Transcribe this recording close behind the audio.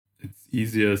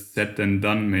easier said than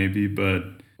done maybe, but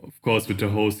of course with the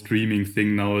whole streaming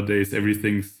thing nowadays,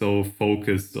 everything's so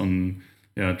focused on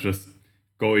just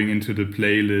going into the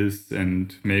playlist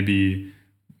and maybe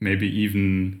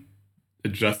even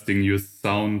adjusting your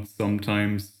sound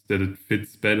sometimes that it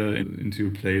fits better into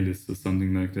a playlist or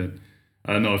something like that.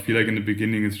 I don't know, I feel like in the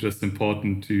beginning it's just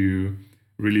important to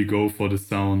really go for the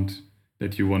sound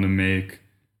that you want to make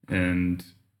and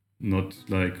not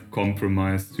like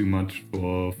compromise too much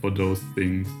for those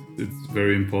things. It's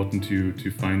very important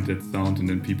to find that sound, and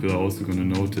then people are also going to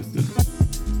notice it.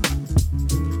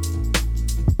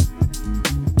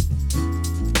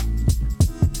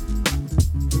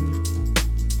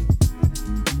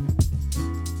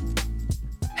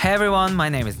 Hey everyone, my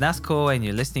name is Nasco and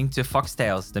you're listening to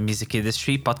Foxtails, the music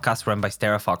industry podcast run by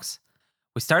SteraFox.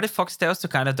 We started Foxtails to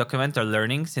kind of document our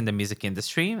learnings in the music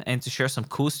industry and to share some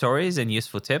cool stories and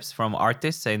useful tips from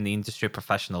artists and the industry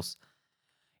professionals.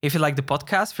 If you like the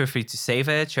podcast, feel free to save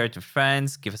it, share it with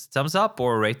friends, give us a thumbs up,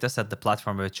 or rate us at the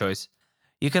platform of your choice.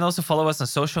 You can also follow us on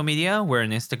social media. We're on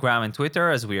Instagram and Twitter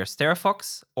as we are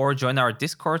SteraFox, or join our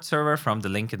Discord server from the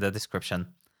link in the description.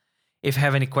 If you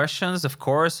have any questions, of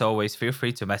course, always feel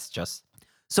free to message us.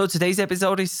 So today's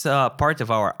episode is part of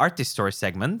our Artist Story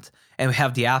segment, and we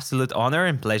have the absolute honor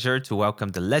and pleasure to welcome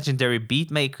the legendary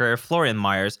beatmaker Florian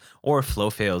Myers, or Flo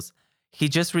Fils. He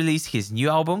just released his new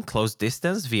album, Close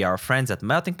Distance, via our friends at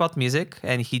Melting Pot Music,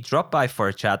 and he dropped by for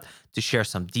a chat to share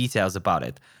some details about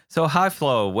it. So hi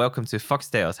Flo, welcome to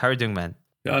Foxtails. How are you doing, man?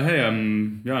 Yeah, hey,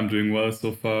 I'm doing well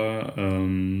so far.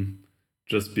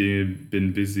 Just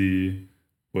been busy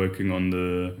working on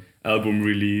the album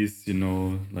release,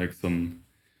 like some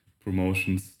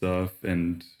promotion stuff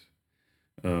and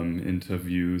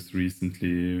interviews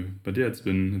recently. But yeah, it's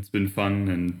been fun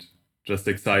and just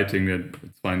exciting that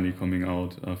it's finally coming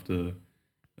out after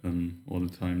all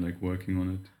the time like working on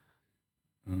it.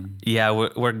 Yeah,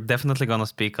 we're definitely gonna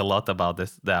speak a lot about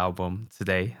the album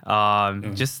today.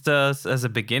 Just as a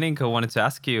beginning, I wanted to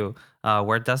ask you,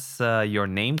 where does your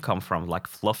name come from, like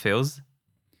Flo Fils?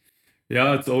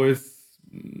 Yeah, it's always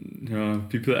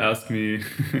people ask me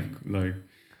like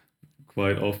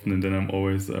quite often, and then I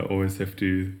always have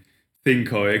to think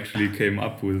how I actually came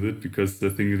up with it, because I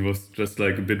think it was just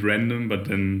like a bit random. But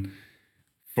then,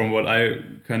 from what I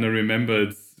kind of remember,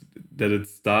 it's that it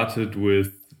started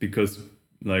with, because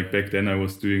like back then I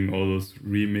was doing all those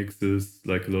remixes,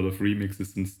 like a lot of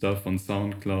remixes and stuff on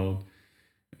SoundCloud,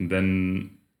 and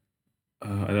then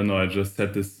I don't know, I just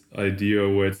had this idea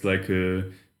where it's like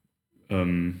a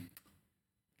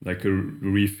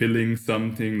refilling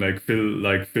something, like fill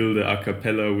the a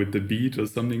cappella with the beat or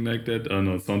something like that. I don't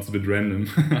know, it sounds a bit random.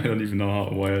 I don't even know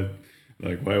why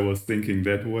I was thinking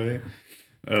that way.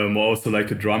 Or also like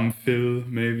a drum fill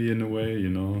maybe in a way,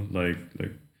 like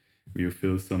you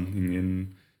fill something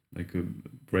in like a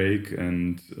break,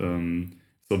 and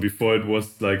so before it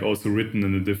was like also written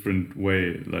in a different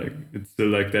way. Like it's still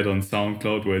like that on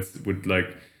SoundCloud, where it's with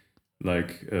like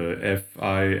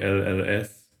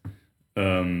FILLS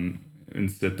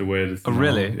instead the way it is Oh, now.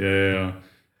 really? Yeah.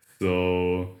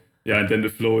 So yeah, and then the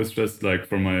flow is just like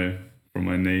from my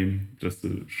name, just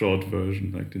a short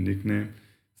version, like the nickname.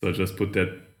 So I just put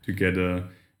that together,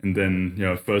 and then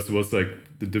first it was like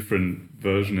the different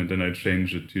version, and then I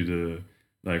changed it to the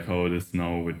like how it is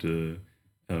now with the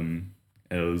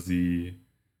LZ.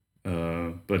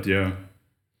 But yeah,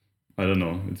 I don't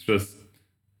know. It's just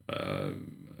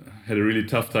had a really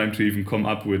tough time to even come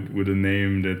up with a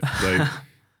name that like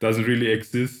doesn't really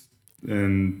exist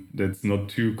and that's not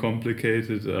too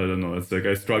complicated. I don't know. It's like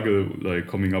I struggle like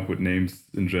coming up with names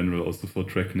in general, also for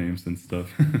track names and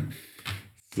stuff.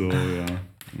 So yeah.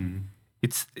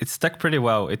 It's stuck pretty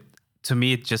well. To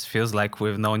me it just feels like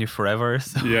we've known you forever,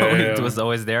 so Yeah. it was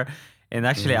always there. And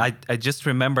actually, I just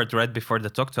remembered right before the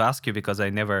talk to ask you, because I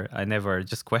never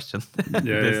just questioned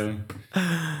this.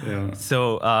 Yeah.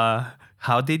 So,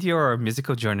 how did your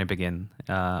musical journey begin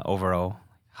overall?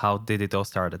 How did it all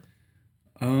started?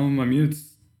 I mean, it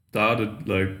started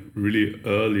like really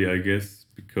early, I guess,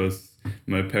 because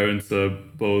my parents are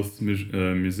both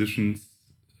musicians,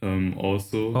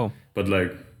 also, Oh, but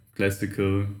like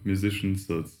classical musicians,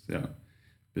 so it's a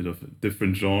bit of a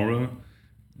different genre.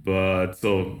 But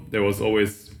so there was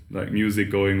always like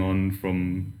music going on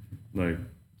from like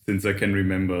since I can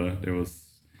remember. There was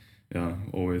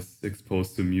always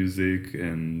exposed to music,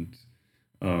 and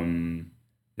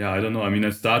I don't know. I mean,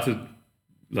 I started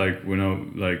like when I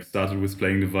like started with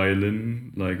playing the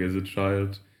violin like as a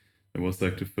child. It was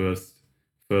like the first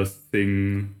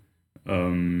thing. I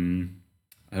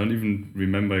don't even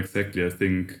remember exactly. I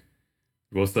think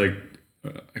it was like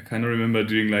I kind of remember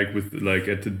doing like with like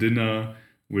at the dinner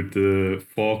with the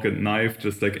fork and knife,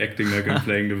 just like acting like I'm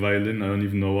playing the violin. I don't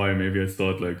even know why. Maybe I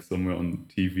saw it like somewhere on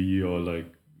TV or like,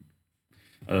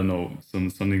 I don't know,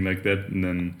 something like that. And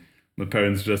then my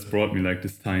parents just brought me like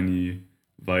this tiny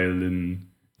violin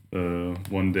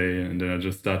one day, and then I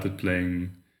just started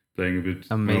playing a bit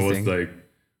when I was Amazing.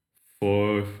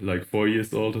 like 4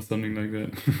 years old or something like that.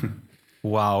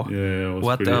 Wow. Yeah, I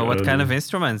was pretty What kind of early.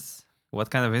 instruments? What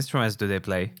kind of instruments do they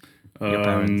play? Your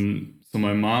parents? So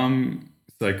my mom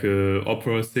is like a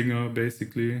opera singer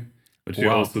basically, but she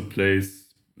Wow. also plays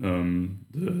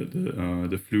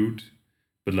the flute,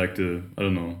 but like the, I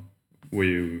don't know, where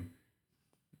you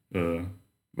uh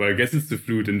well, I guess it's the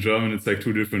flute. In German it's like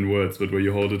two different words, but where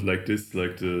you hold it like this,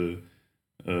 uh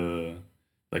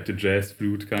like the jazz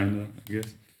flute kinda, I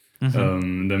guess.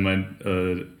 Hmm. Then my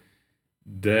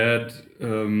dad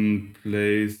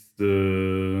plays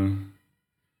the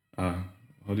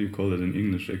how do you call it in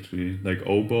English actually? Like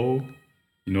oboe,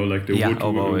 like the Yeah,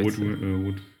 oboe.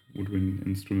 woodwind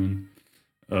instrument.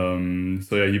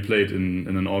 So yeah, he played in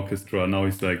an orchestra. Now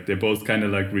he's like, they're both kind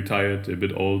of like retired, a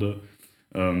bit older.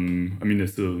 I mean, they're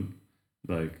still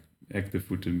like active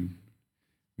with the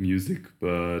music,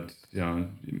 but yeah,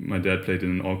 my dad played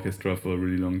in an orchestra for a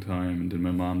really long time, and then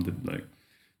my mom did like,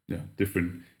 yeah,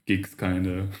 different gigs kind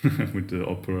of with the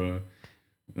opera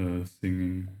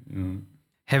singing. Yeah.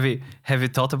 Have you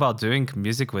thought about doing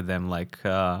music with them, like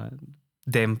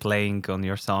them playing on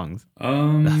your songs?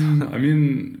 I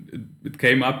mean, it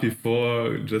came up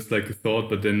before, just like a thought,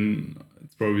 but then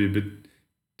it's probably a bit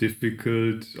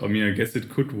difficult. I mean, I guess it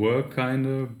could work kind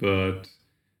of, but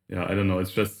yeah, I don't know.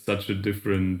 It's just such a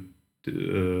different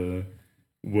uh,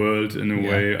 world in a Yeah.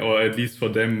 way, or at least for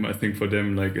them. I think for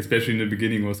them, like especially in the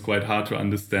beginning, was quite hard to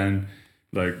understand,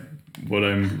 like what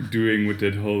I'm doing with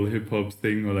that whole hip hop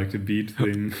thing or like the beat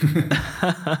thing.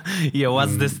 Yeah,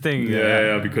 what's this thing?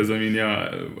 Yeah, because I mean, yeah,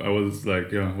 I was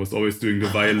like, yeah, was always doing the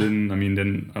violin. I mean,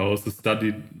 then I also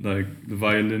studied like the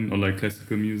violin or like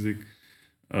classical music.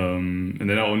 And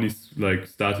then I only like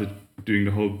started doing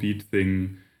the whole beat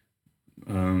thing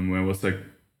when I was like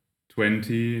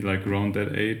 20, like around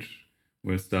that age,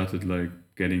 where I started like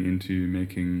getting into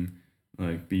making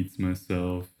like beats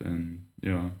myself. And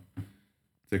yeah,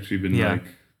 it's actually been Yeah. like,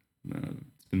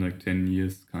 it's been like 10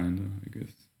 years kind of, I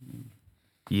guess.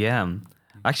 Yeah.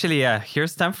 Actually, yeah,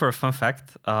 here's time for a fun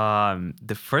fact.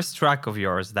 The first track of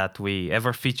yours that we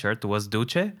ever featured was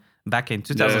Duce back in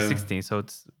Yeah, 2016. So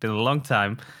it's been a long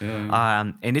time.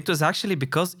 yeah, And it was actually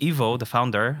because Ivo, the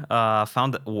founder,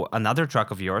 found another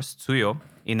track of yours, Tsuyo,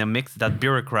 in a mix that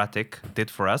Bureaucratic did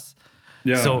for us.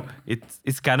 yeah. So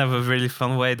it's kind of a really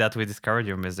fun way that we discovered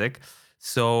your music.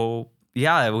 So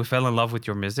yeah, we fell in love with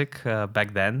your music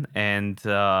back then, and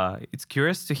it's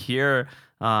curious to hear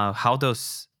how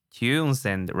those tunes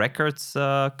and records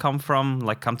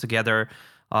come together.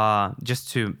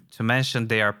 Just to mention,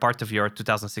 they are part of your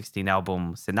 2016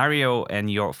 album Scenario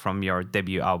and your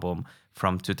debut album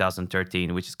from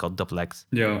 2013, which is called Duplex.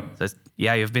 Yeah. So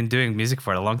yeah, you've been doing music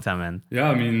for a long time, man. Yeah,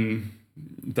 I mean,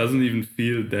 it doesn't even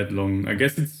feel that long. I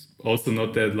guess it's also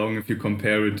not that long if you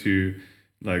compare it to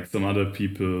like some other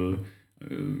people,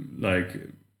 like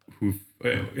who've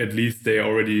at least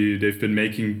they've been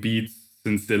making beats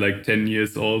since they're like 10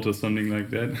 years old or something like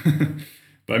that.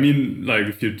 But I mean, like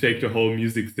if you take the whole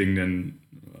music thing, then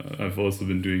I've also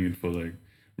been doing it for like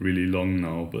really long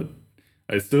now. But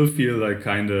I still feel like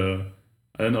I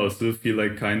don't know, I still feel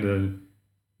like kind of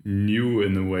new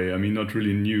in a way. I mean, not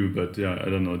really new, but yeah, I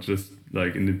don't know, just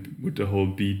like with the whole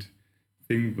beat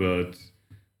thing. But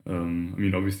I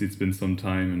mean, obviously, it's been some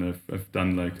time, and I've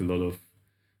done like a lot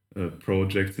of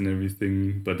projects and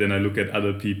everything. But then I look at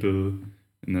other people,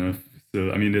 and I've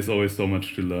still, I mean, there's always so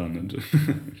much to learn, and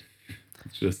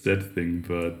it's just that thing.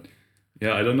 But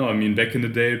yeah, I don't know. I mean, back in the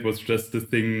day, it was just the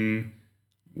thing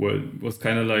where it was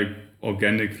kind of like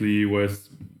organically, whereas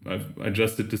I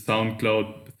just did the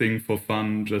SoundCloud thing for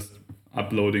fun, just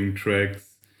uploading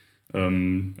tracks. I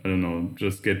don't know,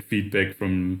 just get feedback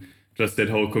from just that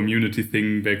whole community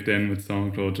thing back then with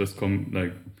SoundCloud, just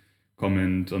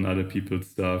comment on other people's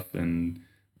stuff, and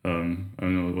I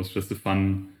don't know, it was just a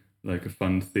fun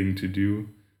thing to do.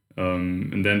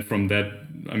 And then from that,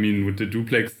 I mean, with the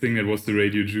Duplex thing, it was the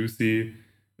Radio Juicy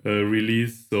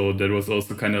release, so that was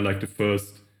also kind of like the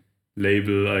first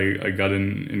label I got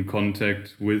in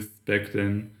contact with back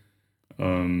then.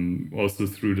 Also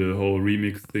through the whole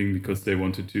remix thing, because they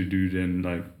wanted to do then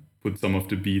like put some of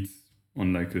the beats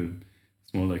on like a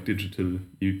small like digital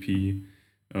EP.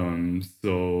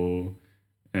 So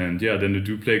and yeah, then the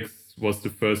Duplex was the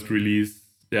first release.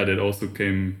 Yeah, that also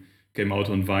came out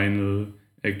on vinyl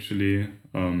actually.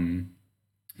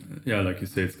 Yeah, like you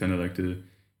say, it's kind of like the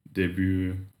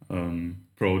debut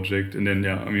project. And then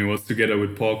I mean, it was together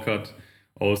with Porcut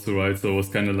also, right? So it was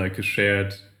kind of like a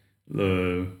shared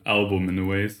album in a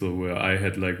way. So where I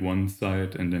had like one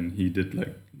side, and then he did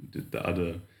the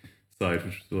other side,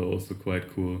 which was also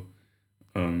quite cool.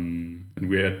 And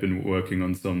we had been working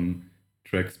on some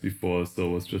tracks before, so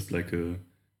it was just like a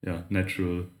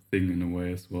natural thing in a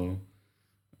way as well.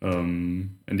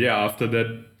 And after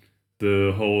that,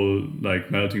 the whole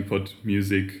like melting pot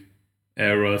music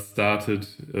era started,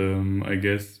 I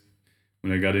guess,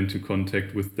 when I got into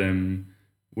contact with them,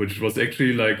 which was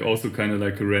actually like also kind of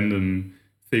like a random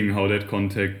thing how that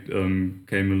contact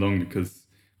came along, because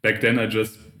back then I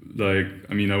just like,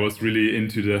 I mean, I was really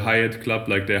into the Hi-Hat Club,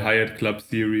 like the Hi-Hat Club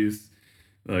series,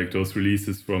 like those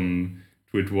releases from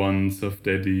Twit One, Surf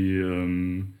Daddy,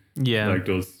 like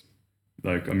those,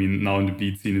 like, I mean, now in the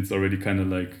beat scene, it's already kind of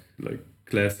like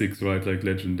classics, right? Like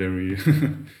legendary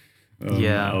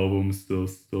albums,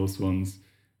 those ones.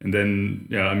 And then,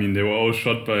 I mean, they were all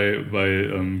shot by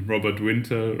Robert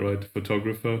Winter, right,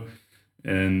 photographer.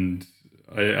 And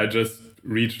I just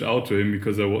reached out to him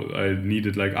because I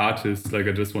needed like artists, like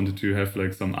I just wanted to have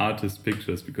like some artist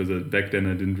pictures, because back then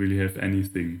I didn't really have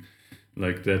anything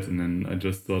like that. And then I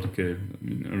just thought, okay, I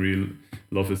mean, I really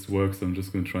love his work, so I'm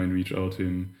just going to try and reach out to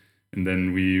him. And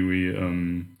then we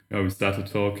started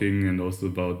talking, and also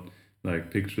about like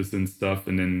pictures and stuff.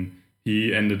 And then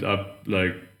he ended up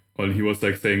like, well, he was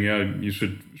like saying, yeah, you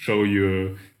should show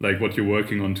your like what you're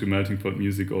working on to Melting Pot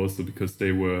Music also, because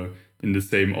they were in the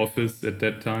same office at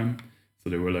that time, so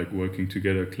they were like working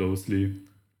together closely.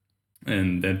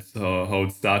 And that's how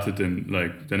it started. And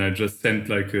like then I just sent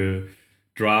like a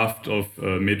draft of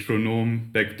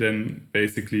Metronome back then,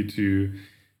 basically to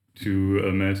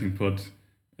Melting Pot.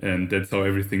 And that's how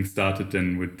everything started.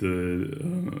 Then with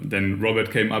then Robert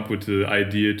came up with the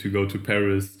idea to go to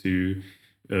Paris to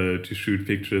shoot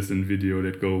pictures and video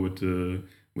that go with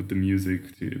the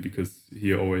music, because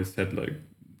he always had like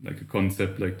a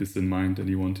concept like this in mind that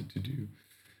he wanted to do.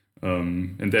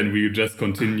 And then we just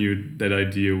continued that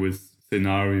idea with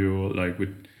Scenario, like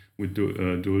with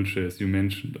Dulce, as you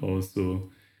mentioned also,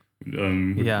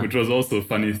 which was also a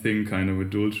funny thing kind of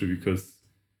with Dulce, because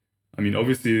I mean,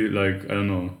 obviously, like, I don't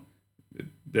know,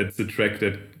 that's the track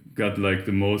that got like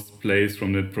the most plays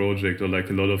from that project, or like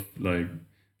a lot of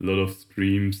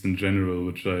streams in general,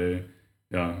 which I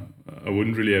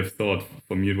wouldn't really have thought.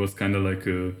 For me, it was kind of like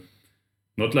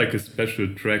not like a special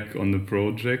track on the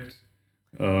project.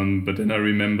 But then I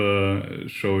remember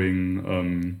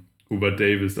showing Hubert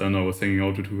Davis, and I was hanging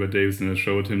out with Hubert Davis, and I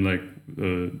showed him like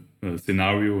a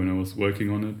scenario when I was working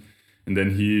on it. And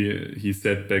then he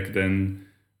said back then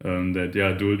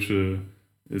that Dulce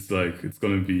is like, it's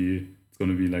gonna be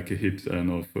like a hit. I don't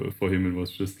know, for him it was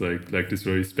just like this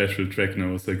very special track, and I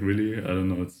was like, really? I don't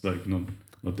know, it's like not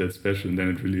that special. And then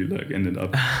it really like ended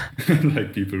up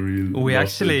like people really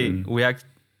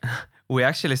we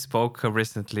actually spoke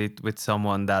recently with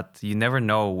someone that you never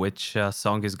know which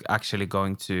song is actually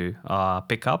going to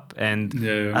pick up. And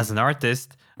as an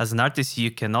artist,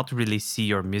 you cannot really see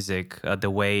your music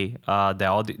the way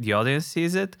the audience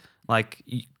sees it, like,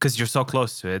 because you're so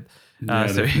close to it.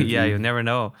 You never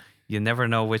know. You never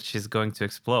know which is going to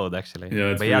explode, actually.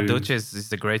 But really, Dulce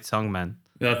is a great song, man.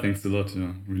 Yeah, thanks a lot.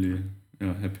 Yeah, really.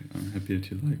 Yeah, I'm happy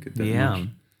that you like it that much.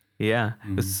 Yeah.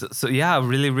 So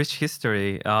really rich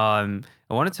history. I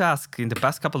wanted to ask, in the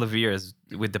past couple of years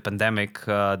with the pandemic,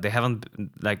 they haven't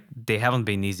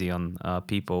been easy on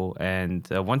people, and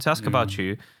I want to ask about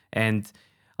you, and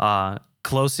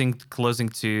closing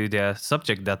to the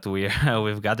subject that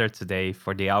we've gathered today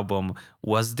for the album.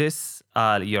 Was this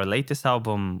your latest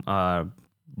album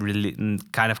really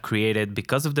kind of created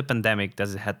because of the pandemic?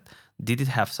 Did it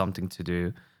have something to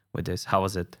do with this? How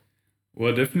was it?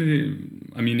 Well, definitely.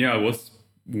 I mean, I was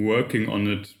working on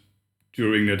it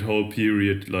during that whole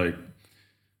period, like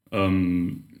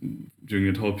during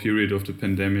that whole period of the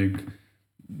pandemic.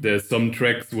 There's some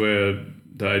tracks where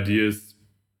the ideas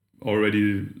were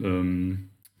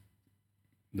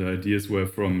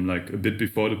from like a bit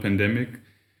before the pandemic.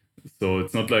 So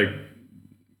it's not like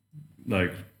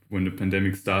when the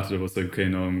pandemic started, I was like, okay,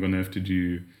 now I'm gonna have to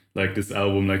do like this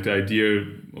album. Like the idea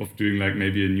of doing like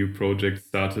maybe a new project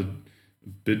started a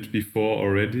bit before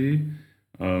already,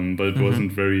 but it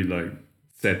wasn't very like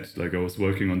set. Like I was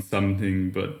working on something,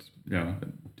 but I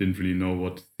didn't really know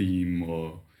what theme,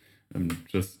 or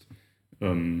just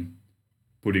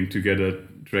putting together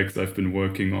tracks I've been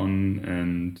working on.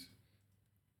 And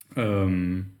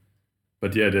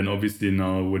but then obviously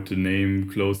now with the name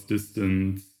Close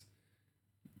Distance,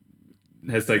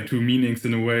 has like two meanings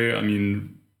in a way. I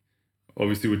mean,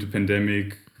 obviously with the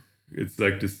pandemic, it's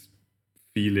like this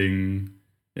feeling,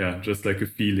 yeah, just like a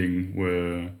feeling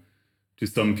where to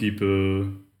some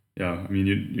people, yeah, I mean,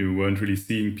 you weren't really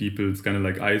seeing people. It's kind of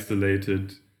like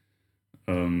isolated.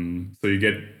 So you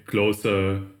get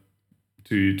closer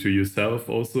to yourself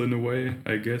also in a way,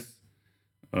 I guess.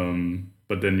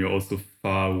 But then you're also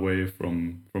far away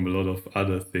from a lot of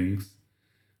other things.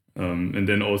 And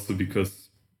then also because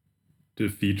the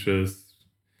features,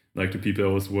 like the people I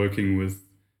was working with,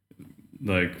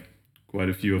 like quite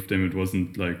a few of them, it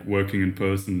wasn't like working in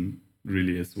person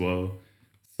really as well.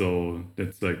 So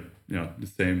that's like, yeah, the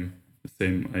same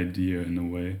idea in a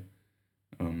way.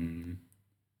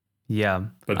 Yeah,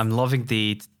 But I'm loving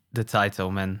the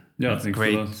title, man. yeah, It's thanks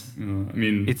great. a lot. I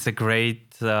mean, It's a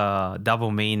great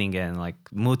double meaning and like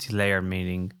multi-layer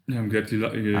meaning. yeah, I'm glad you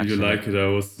Actually. like it.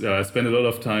 I spent a lot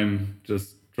of time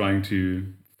just trying to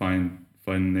find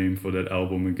a name for that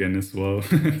album again as well.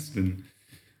 It's been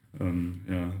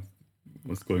yeah,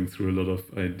 was going through a lot of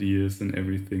ideas and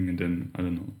everything, and then I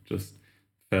don't know, just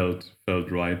felt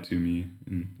right to me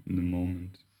in the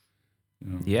moment.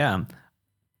 Yeah.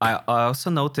 I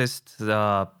also noticed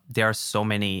there are so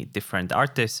many different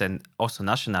artists and also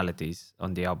nationalities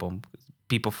on the album.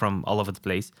 People from all over the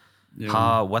place.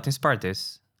 Yeah. What inspired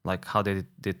this? Like, how did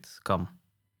it come?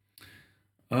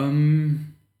 I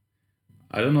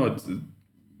don't know. It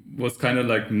was kind of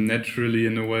like naturally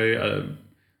in a way.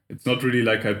 It's not really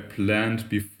like I planned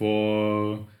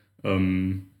before.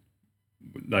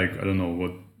 Like I don't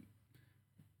know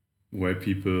where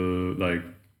people like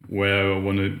where I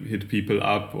want to hit people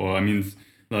up, or I mean,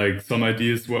 like some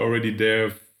ideas were already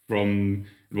there from.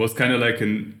 It was kind of like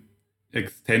an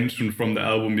extension from the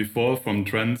album before, from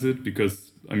Transit,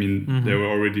 because I mean there were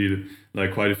already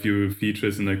like quite a few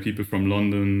features and like people from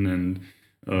London, and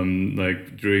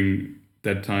like during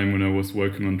that time when I was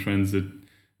working on Transit,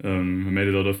 I made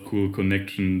a lot of cool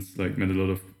connections, like met a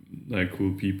lot of like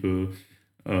cool people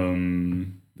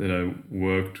that I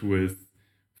worked with.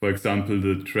 For example,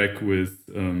 the track with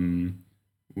Blue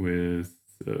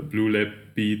Lab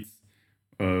Beats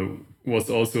was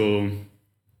also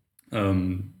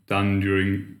done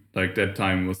during like that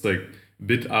time. Was like a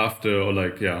bit after, or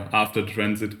like yeah, after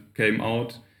Transit came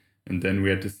out, and then we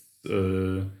had this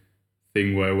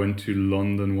thing where I went to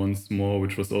London once more,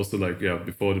 which was also like yeah,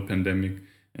 before the pandemic,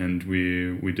 and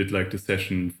we did like the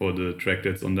session for the track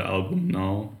that's on the album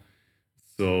now.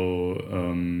 So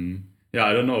yeah,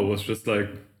 I don't know. It was just like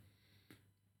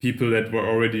people that were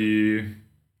already,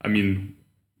 I mean,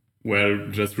 well,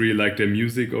 just really like their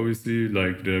music, obviously,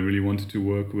 like they really wanted to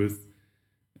work with.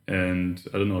 And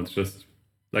I don't know, it's just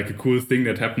like a cool thing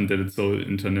that happened, that it's so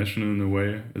international in a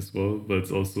way as well. But it's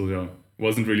also, yeah,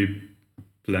 wasn't really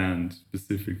planned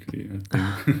specifically, I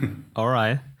think. All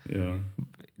right. Yeah.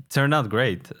 Turned out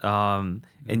great.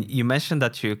 And you mentioned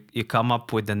that you come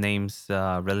up with the names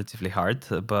relatively hard,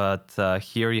 but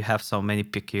here you have so many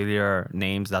peculiar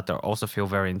names that are also feel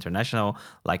very international,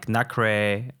 like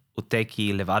Nacre,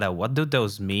 Uteki, Levada. What do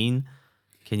those mean?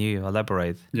 Can you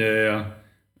elaborate? Yeah.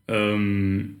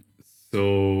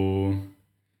 So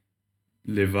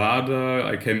Levada,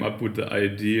 I came up with the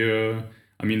idea.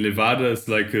 I mean, Levada is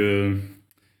like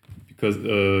because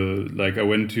like I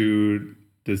went to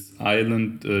this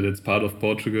island that's part of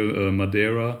Portugal,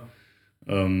 Madeira.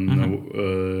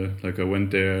 Like I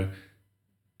went there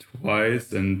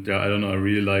twice, and yeah, I don't know. I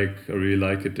really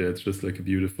like it there. It's just like a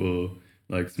beautiful,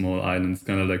 like small island. It's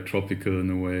kind of like tropical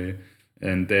in a way,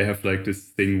 and they have like this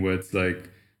thing where it's like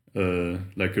a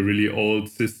really old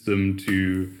system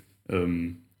to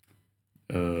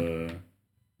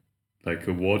like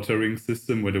a watering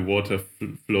system where the water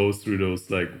flows through those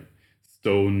like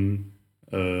stone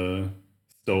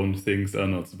stone things. I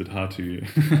don't know, it's a bit hard to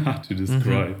hard to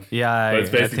describe. Yeah, But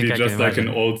it's basically just like an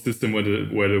imagine. old system where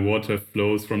the water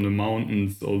flows from the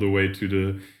mountains all the way to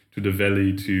the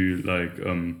valley to like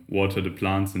water the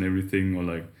plants and everything, or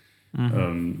like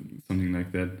something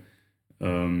like that.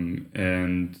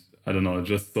 And I don't know, I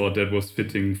just thought that was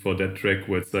fitting for that track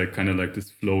where it's like kind of like this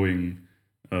flowing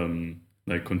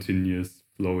like continuous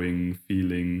flowing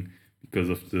feeling because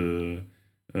of the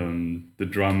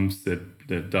drums that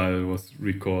Dal was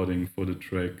recording for the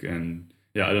track. And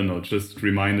yeah, I don't know, it just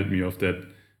reminded me of that,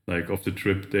 like of the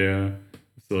trip there.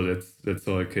 So that's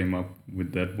how I came up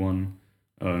with that one.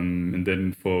 And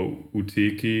then for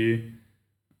Uteki,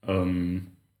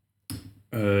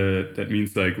 that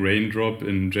means like raindrop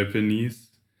in Japanese.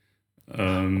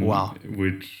 Wow.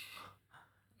 Which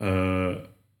I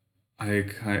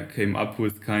came up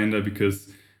with kinda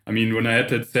because I mean, when I had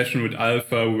that session with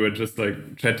Alpha, we were just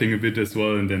like chatting a bit as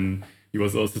well, and then he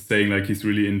was also saying like he's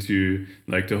really into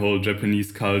like the whole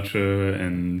Japanese culture,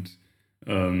 and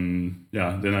then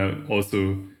I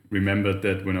also remembered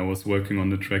that when I was working on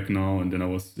the track now, and then I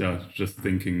was just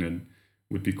thinking that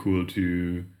would be cool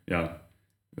to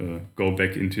go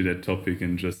back into that topic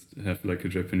and just have like a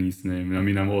Japanese name. I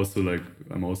mean, I'm also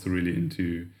really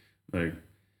into like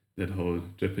that whole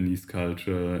Japanese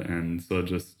culture, and so I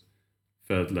just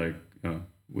felt like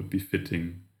would be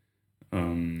fitting.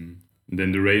 And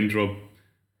then the raindrop,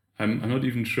 I'm not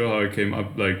even sure how I came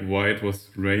up, like why it was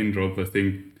raindrop. I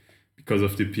think because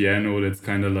of the piano, that's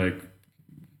kind of like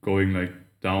going like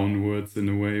downwards in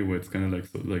a way, where it's kind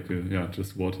of like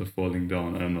just water falling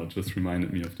down. I don't know, it just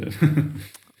reminded me of that.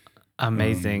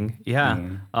 Amazing.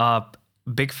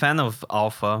 Big fan of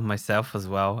Alpha myself as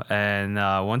well, and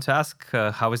I want to ask,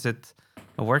 how is it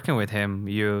working with him?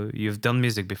 You've done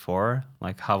music before,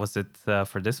 like how was it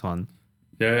for this one?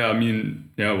 I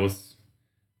mean, it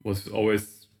was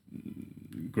always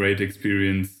great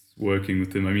experience working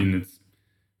with him. I mean, it's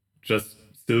just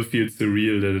still feels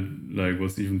surreal that it like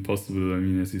was even possible. I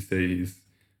mean, as you say,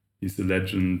 he's a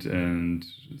legend and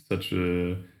such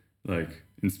a like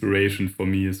inspiration for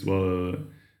me as well.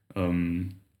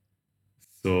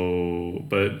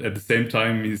 But at the same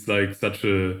time, he's like such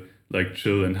a like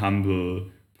chill and humble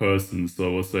person. So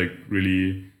I was like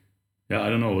really, I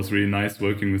don't know, it was really nice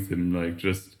working with him. Like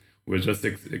we're just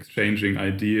exchanging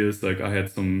ideas. Like I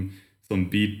had some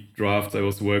beat drafts I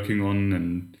was working on,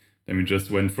 and then we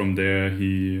just went from there.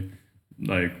 He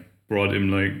like brought him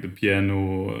like the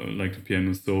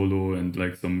piano solo, and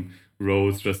like some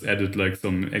roles, just added like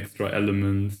some extra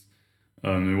elements.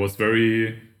 It was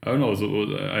very, I don't know, so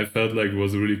I felt like it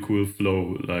was a really cool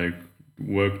flow, like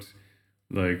worked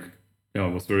like, it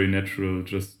was very natural,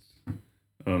 just,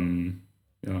 it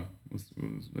was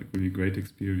like really great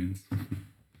experience.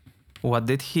 What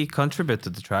did he contribute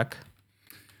to the track?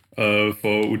 For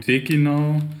Uteki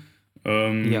now,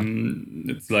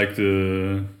 it's like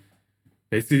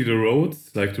basically the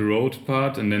roads, like the road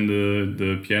part, and then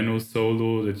the piano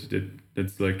solo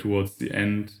that's like towards the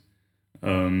end.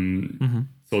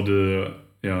 So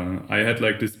I had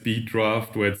like this beat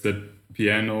draft where it's that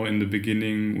piano in the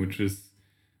beginning, which is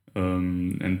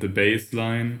and the bass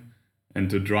line and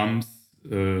the drums.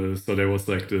 So there was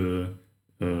like the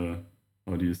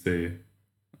how do you say?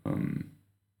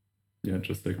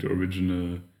 Just like the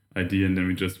original idea, and then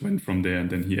we just went from there, and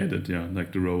then he added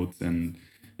like the roads and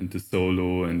the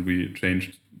solo, and we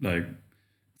changed like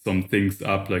some things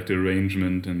up, like the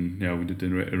arrangement, and we did the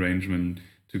arrangement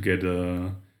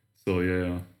together. So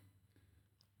it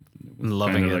was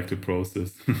Loving it. like the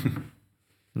process.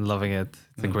 Loving it.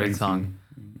 It's a great Thank song.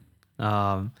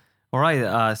 you. All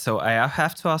right. So I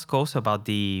have to ask also about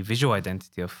the visual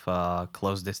identity of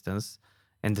Close Distance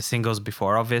and the singles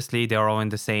before. Obviously, they're all in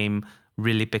the same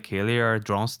really peculiar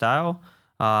drone style.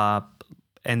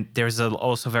 And there's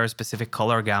also very specific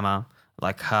color gamma.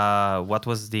 Like, what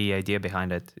was the idea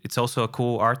behind it? It's also a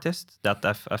cool artist that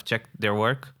I've checked their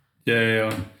work.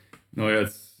 Yeah. No,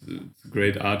 it's a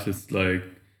great artist. Like,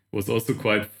 it was also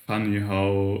quite funny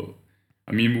how,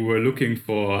 I mean, I was looking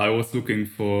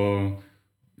for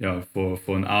an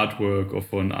artwork or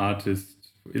for an artist,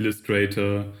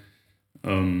 illustrator,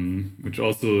 which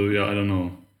also, I don't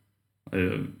know,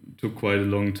 took quite a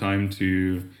long time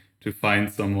to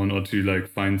find someone, or to like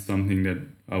find something that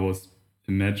I was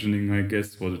imagining, I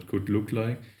guess, what it could look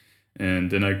like. And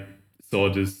then I saw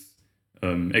this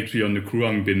actually on the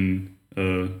Kruang Bin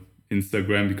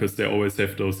Instagram, because they always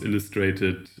have those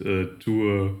illustrated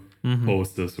tour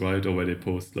posters, right? Or where they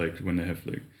post like when they have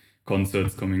like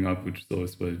concerts coming up, which is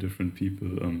always by different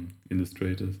people,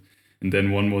 illustrators. And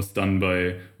then one was done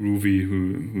by Ruvi,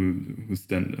 who's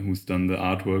done the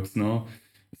artworks now.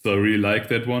 So I really like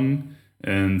that one,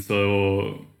 and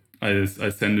so I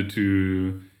sent it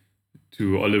to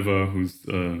Oliver, who's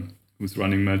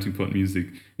running Melting Pot Music.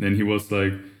 And then he was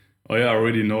like, "Oh yeah, I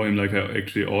already know him. Like I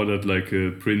actually ordered like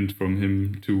a print from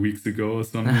him 2 weeks ago or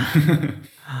something."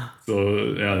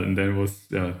 So and then it was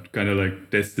kind of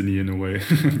like destiny in a way,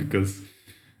 because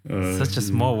such a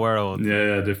small world.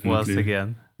 Yeah, definitely. Once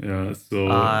again. Yeah. So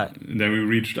then we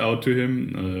reached out to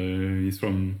him. He's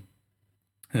from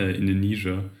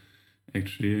Indonesia,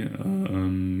 actually,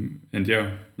 and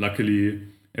luckily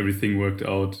everything worked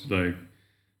out. Like,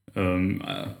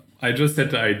 I just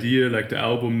had the idea, like the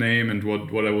album name and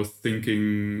what I was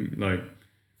thinking, like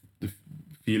the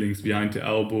feelings behind the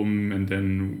album, and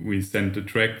then we sent the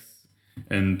tracks.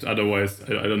 And otherwise,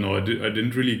 I don't know. I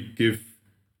didn't really give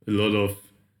a lot of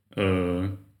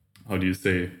how do you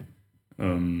say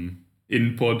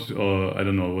input, or I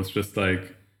don't know. It was just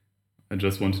like I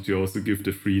just wanted to also give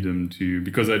the freedom to,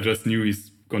 because I just knew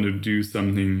he's gonna do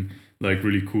something like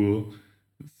really cool.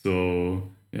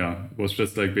 So yeah, it was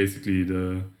just like basically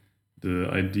the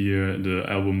idea, the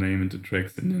album name, and the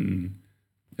tracks, and then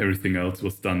everything else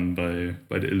was done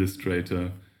by the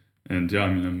illustrator. And yeah,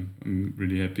 I mean, I'm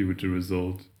really happy with the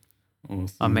result.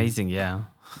 Also, Amazing, yeah.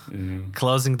 yeah,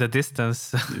 Closing the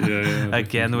distance yeah,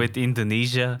 again definitely. with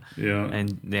Indonesia, Yeah,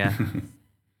 and yeah,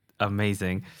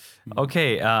 amazing.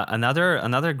 Okay,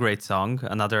 another great song,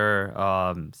 another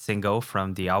single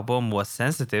from the album was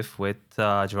 "Sensitive" with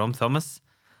Jerome Thomas.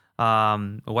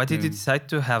 Why did you yeah. decide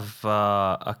to have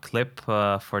a clip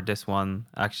for this one?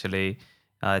 Actually,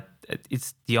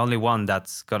 it's the only one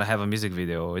that's gonna have a music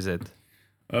video, is it?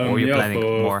 Or are you Yeah. planning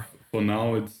more? For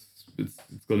now, it's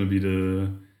gonna be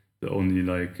the only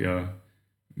like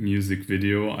music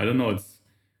video. I don't know. It's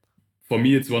for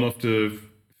me. It's one of the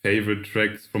favorite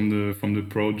tracks from the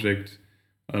project.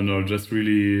 I don't know. Just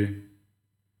really,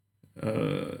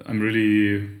 I'm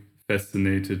really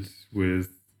fascinated with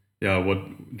yeah what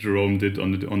Jerome did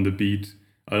on the beat.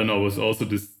 I don't know. It was also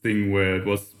this thing where it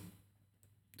was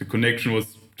the connection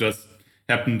was just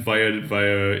happened via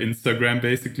Instagram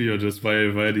basically, or just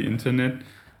via the internet.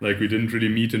 Like we didn't really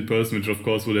meet in person, which of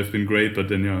course would have been great. But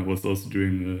then yeah, it was also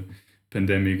during the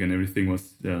pandemic and everything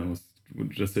was yeah was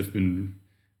would just have been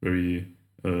very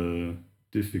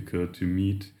difficult to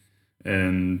meet.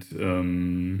 And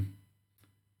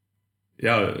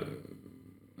yeah,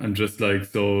 I'm just like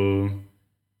uh,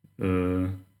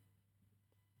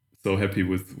 so happy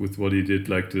with what he did,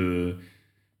 like the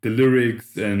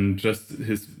lyrics and just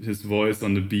his voice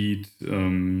on the beat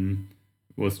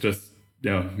was just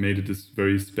yeah made it this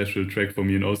very special track for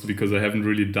me. And also because I haven't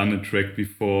really done a track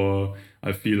before,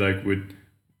 I feel like with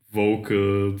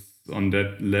vocals on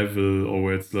that level, or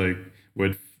where it's like where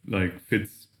it like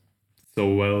fits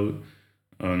so well.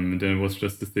 And then it was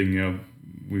just the thing, yeah,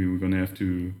 we were gonna have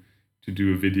to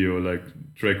do a video. Like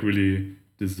track really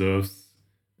deserves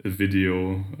a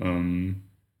video,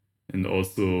 and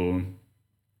also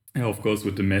yeah, of course,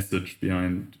 with the message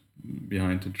behind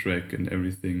the track and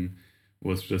everything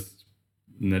was just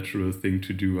a natural thing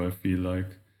to do. I feel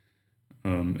like,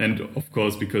 and of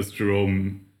course, because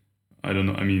Jerome, I don't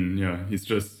know. I mean, yeah, he's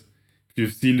just. If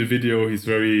you've seen the video, he's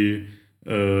very.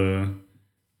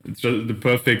 It's just the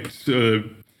perfect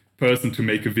person to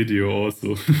make a video.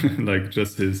 Also, like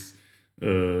just his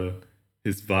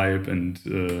vibe and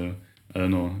I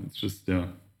don't know. It's just yeah.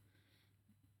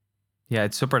 Yeah,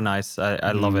 it's super nice.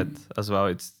 I love it as well.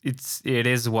 It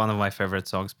is one of my favorite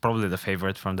songs, probably the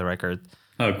favorite from the record.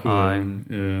 Oh, cool.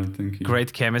 Yeah, thank you.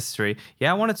 Great chemistry.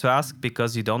 Yeah, I wanted to ask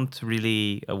because you don't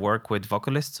really work with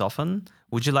vocalists often.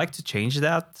 Would you like to change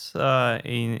that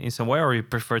in some way, or you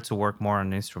prefer to work more on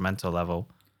an instrumental level?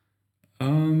 I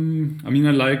mean,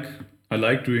 I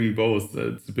like doing both.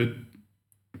 It's a bit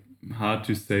hard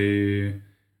to say.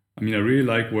 I mean, I really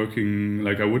like working.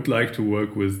 Like, I would like to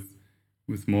work with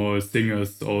more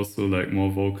singers, also like more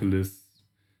vocalists.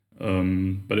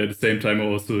 But at the same time, I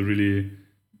also really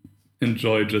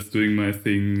enjoy just doing my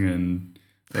thing and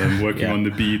working Yeah. on the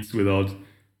beats without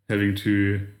having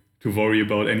to worry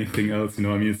about anything else. You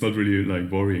know, I mean, it's not really like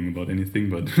worrying about anything,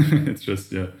 but it's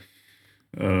just yeah.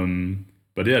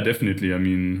 But yeah, definitely. I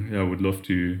mean, yeah, I would love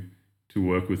to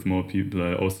work with more people.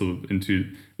 I also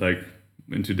into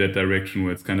that direction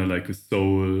where it's kind of like a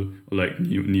soul or like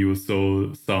neo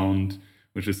soul sound,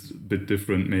 which is a bit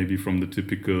different maybe from the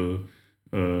typical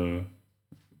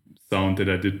sound that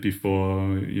I did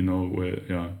before. You know, where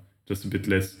yeah, just a bit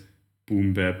less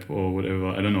boom bap or whatever.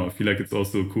 I don't know. I feel like it's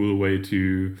also a cool way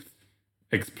to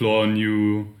explore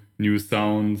new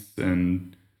sounds,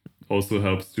 and also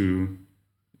helps to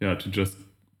yeah to just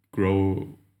grow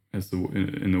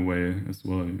in a way as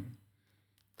well.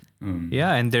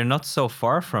 Yeah, and they're not so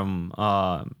far from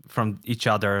each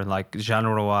other, like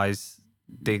genre wise.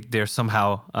 They're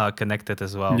somehow connected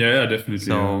as well. Yeah, definitely.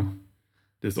 So yeah.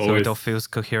 There's so always it all feels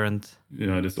coherent.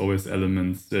 there's always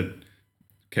elements that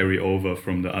carry over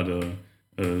from the other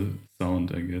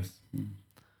sound, I guess.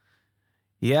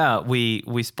 Yeah,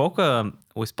 we spoke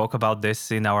about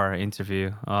this in our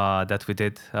interview that we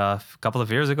did a couple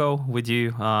of years ago with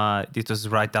you. It was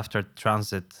right after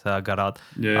Transit got out.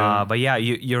 Yeah. But yeah,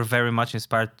 you're very much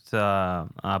inspired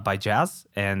by jazz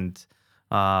and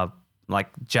like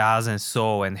jazz and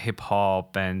soul and hip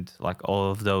hop and like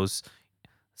all of those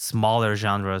smaller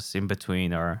genres in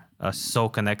between are so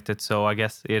connected. So I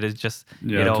guess it is just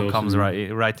Yeah, it all comes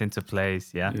totally. right into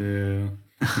place. Yeah. Yeah.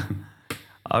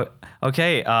 Uh,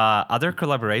 okay, other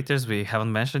collaborators we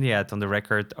haven't mentioned yet on the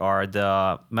record are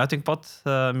the Melting Pot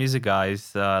music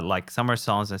guys, like Summer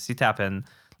Songs and C-Tap, and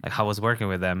like how was working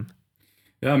with them.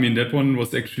 Yeah, I mean that one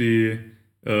was actually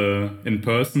in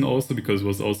person also, because it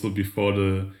was also before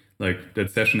the like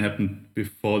that session happened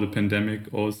before the pandemic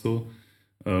also.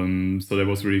 So that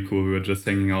was really cool. We were just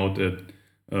hanging out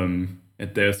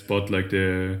at their spot, like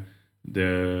their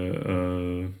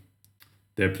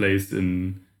their place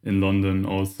in London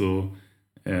also.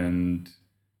 And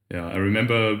yeah, I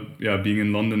remember being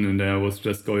in London, and I was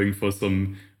just going for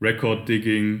some record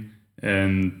digging,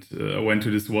 and I went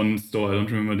to this one store. I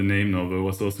don't remember the name now, but it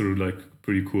was also like a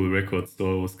pretty cool record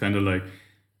store. It was kind of like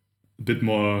a bit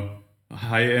more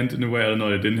high end in a way. I don't know.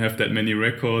 They didn't have that many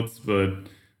records, but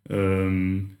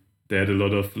they had a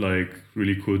lot of like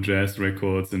really cool jazz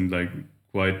records and like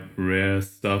quite rare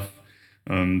stuff.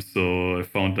 So I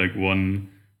found like one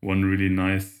really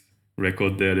nice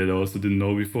record there that I also didn't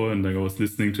know before, and like I was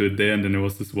listening to it there, and then there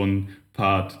was this one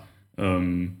part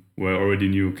where I already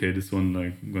knew, okay, this one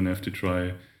like I'm gonna have to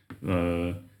try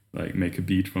like make a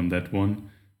beat from that one.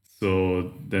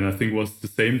 So then I think it was the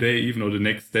same day, even, or the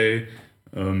next day,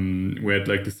 we had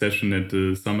like the session at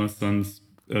the Summer Suns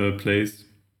place,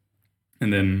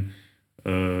 and then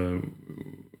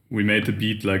we made the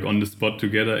beat like on the spot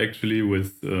together, actually,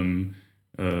 with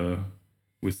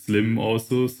Slim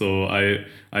also. So I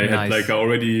had Nice. like I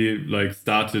already like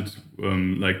started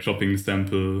like chopping the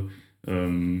sample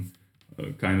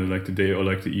kind of like the day or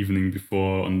like the evening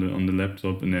before on the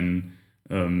laptop, and then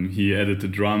he added the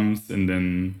drums, and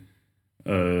then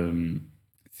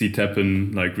C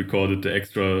Tappen like recorded the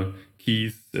extra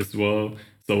keys as well.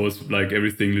 So it was like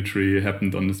everything literally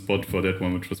happened on the spot for that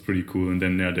one, which was pretty cool. And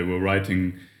then they were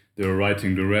writing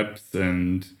the raps,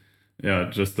 and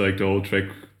just like the whole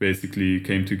track basically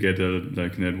came together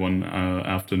like in that one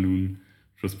afternoon,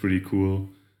 which was pretty cool.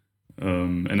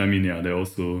 And I mean, they're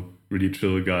also really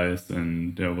chill guys,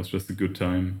 and it was just a good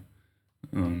time.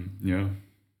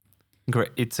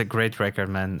 Great. It's a great record,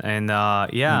 man. And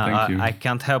Thank you. I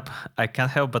can't help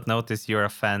but notice you're a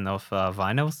fan of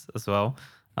vinyls as well.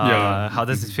 Yeah. How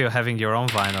does it feel having your own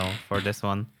vinyl for this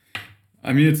one?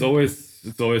 I mean, it's always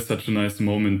such a nice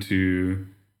moment to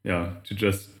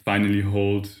just finally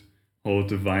hold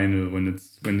the vinyl when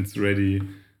it's ready.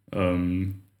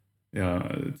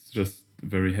 It's just a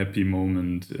very happy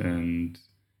moment, and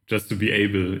just to be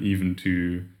able even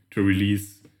to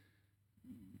release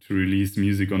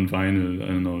music on vinyl, I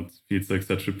don't know, it feels like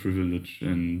such a privilege,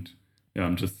 and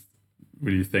I'm just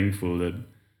really thankful that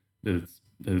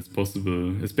it's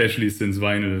possible, especially since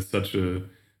vinyl is such a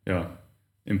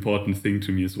important thing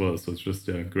to me as well. So it's just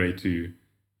great to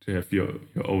have your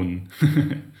own.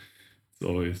 It's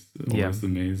always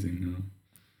amazing.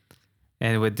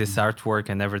 And with this artwork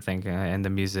and everything and the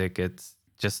music, it's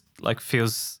just like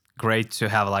feels great to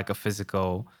have like a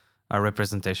physical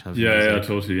representation of music. Yeah,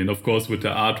 totally. And of course, with the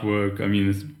artwork, I mean,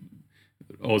 it's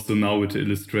also now with the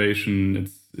illustration,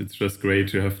 it's just great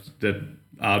to have that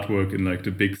artwork in like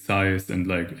the big size and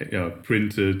like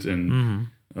printed. And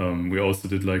we also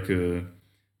did like an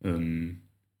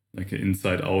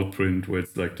inside out print where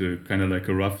it's like the kind of like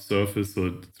a rough surface, so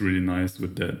it's really nice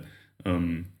with that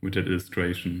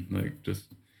illustration. Like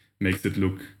just makes it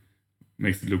look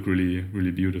really,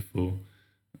 really beautiful.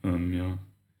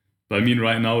 But I mean,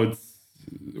 right now it's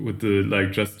with the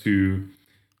like just to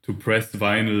press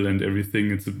vinyl and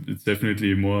everything. It's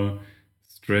definitely more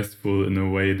stressful in a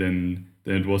way than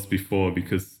it was before,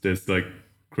 because there's like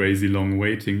crazy long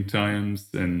waiting times,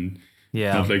 and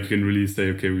it's not like you can really say,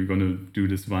 okay, we're gonna do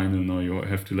this vinyl now. You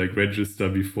have to like register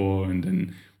before and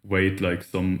then wait like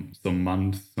some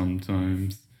months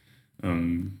sometimes,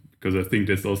 because I think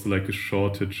there's also like a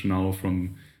shortage now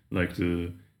from like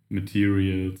the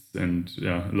materials, and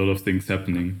a lot of things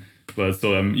happening. But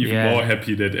so I'm even more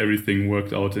happy that everything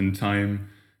worked out in time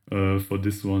for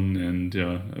this one, and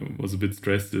I was a bit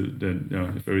stressed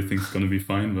that if everything's gonna be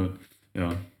fine, but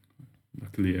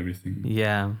luckily everything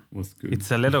was good.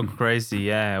 It's a little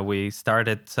crazy. We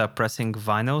started pressing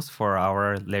vinyls for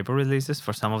our label releases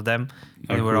for some of them,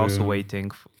 and we're also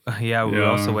waiting. We were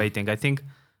also waiting. I think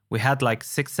we had like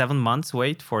 6-7 months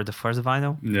wait for the first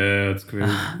vinyl. Yeah, it's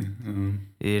crazy.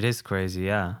 It is crazy,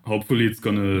 yeah. Hopefully it's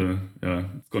gonna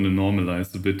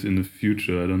normalize a bit in the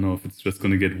future. I don't know if it's just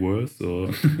gonna get worse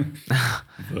or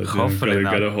but hopefully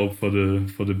not. Gotta hope for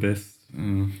the best.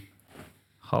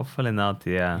 Hopefully not,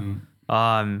 yeah.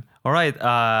 All right.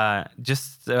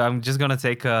 I'm just gonna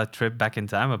take a trip back in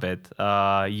time a bit.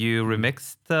 You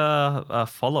remixed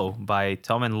 "Follow" by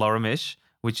Tom and Laura Mish,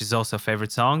 which is also a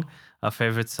favorite song,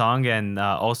 and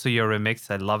also your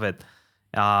remix. I love it.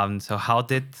 So how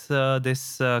did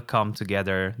this come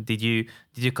together? Did you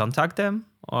contact them,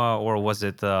 or was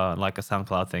it like a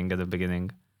SoundCloud thing at the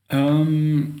beginning?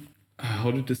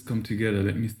 How did this come together?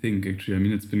 Let me think. Actually, I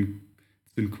mean, it's been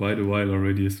been quite a while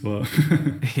already as well.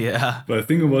 Yeah. But I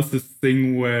think it was this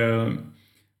thing where,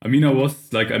 I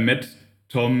met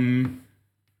Tom.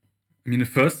 I mean, the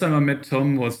first time I met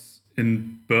Tom was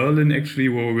in Berlin, actually,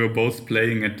 where we were both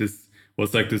playing at this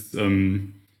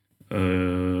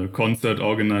concert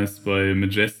organized by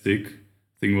Majestic. I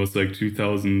think it was like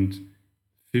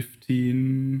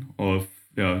 2015 or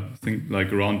yeah, I think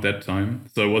like around that time.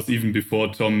 So it was even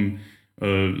before Tom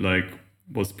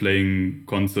was playing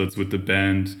concerts with the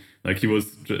band. He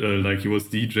was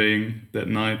DJing that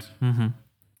night,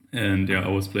 and yeah, I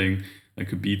was playing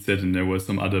like a beat set, and there were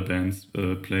some other bands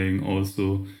playing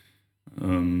also.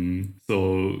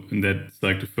 So and that's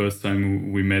like the first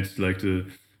time we met. Like the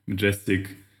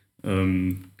Majestic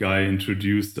guy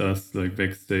introduced us like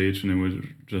backstage, and then we were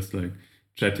just like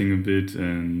chatting a bit,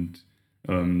 and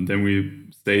then we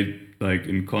stayed like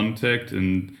in contact.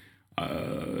 And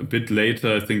a bit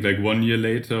later, I think like 1 year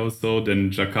later or so,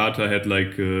 then Jakarta had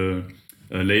like a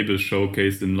label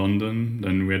showcase in London.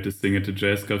 Then we had this thing at the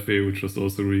Jazz Cafe, which was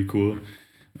also really cool,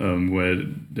 where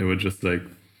there were just like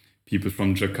people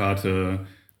from Jakarta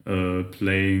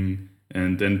playing,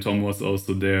 and then Tom was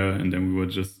also there, and then we were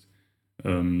just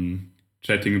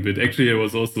chatting a bit. Actually, it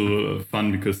was also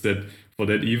fun because for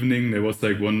that evening there was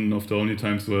like one of the only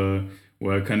times where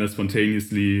I kind of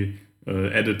spontaneously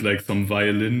added like some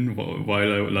violin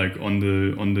while I like on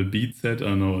the beat set. I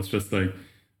don't know, it's just like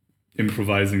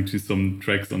improvising to some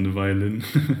tracks on the violin.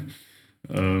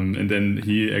 And then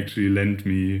he actually lent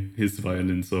me his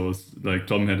violin. So I was like,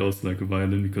 Tom had also like a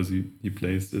violin because he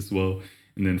plays as well.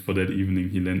 And then for that evening,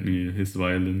 he lent me his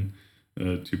violin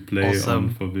to play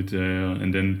on for a bit.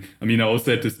 And then, I mean, I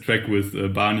also had this track with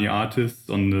Barney Artist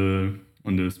on the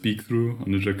Speak Through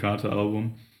on the Jakarta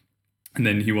album. And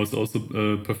then he was also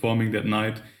performing that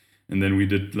night. And then we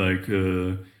did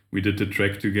the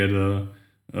track together.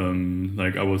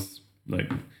 Like I was like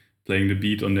playing the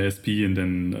beat on the SP, and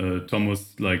then Tom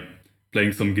was like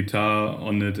playing some guitar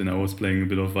on it, and I was playing a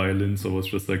bit of violin. So it was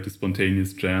just like the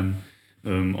spontaneous jam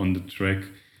on the track.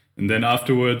 And then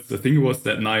afterwards, I think it was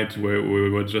that night where we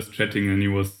were just chatting, and he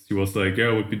was like, yeah,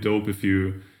 it would be dope if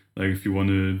you want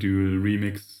to do a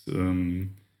remix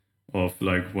of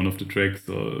like one of the tracks.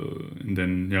 And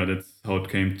then yeah, that's how it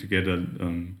came together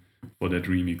for that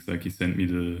remix. Like he sent me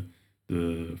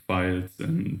the files,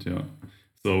 and yeah.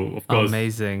 So of course,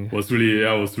 amazing. It was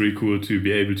really cool to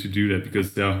be able to do that,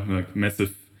 because yeah, like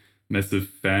massive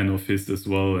fan of his as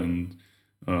well, and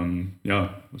yeah,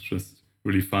 it was just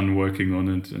really fun working on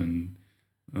it, and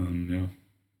yeah.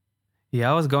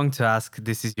 Yeah, I was going to ask.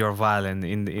 This is your violin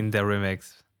in the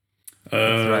remix.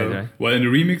 That's right? Well, in the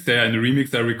remix,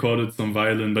 I recorded some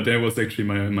violin, but that was actually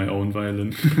my own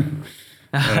violin.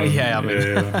 Yeah, I mean,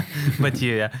 yeah. But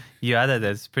you added it.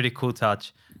 It's a pretty cool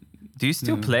touch. Do you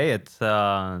still play it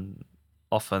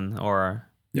often, or?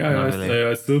 Yeah,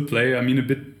 I still play. I mean, a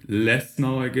bit less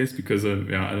now, I guess, because I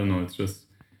don't know. It's just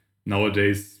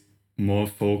nowadays more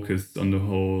focused on the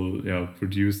whole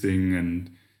producing and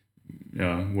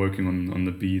working on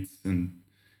the beats, and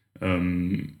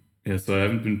so I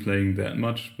haven't been playing that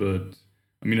much. But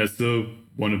I mean, I still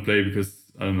want to play,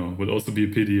 because I don't know. It would also be a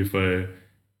pity if I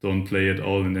don't play at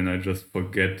all and then I just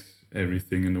forget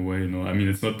everything in a way. I mean,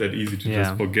 it's not that easy to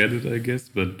just forget it, I guess,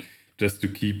 but just to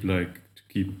keep a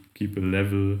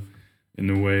level in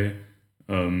a way.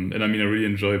 And I mean, I really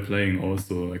enjoy playing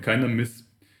also. I miss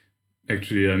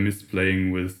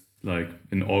playing with like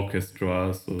in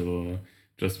orchestras or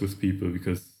just with people,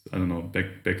 because I don't know,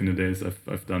 back in the days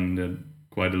I've done that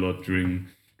quite a lot during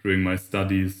my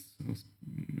studies.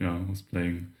 I was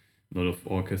playing a lot of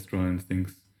orchestra and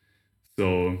things.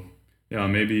 So yeah,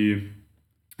 maybe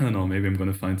I don't know, maybe I'm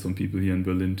gonna find some people here in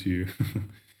Berlin to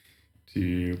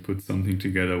to put something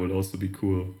together. Would also be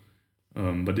cool.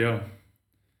 But yeah.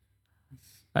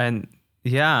 And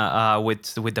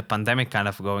with the pandemic kind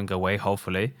of going away,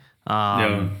 hopefully.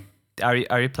 Are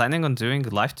you planning on doing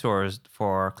live tours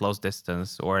for Close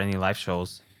Distance or any live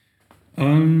shows?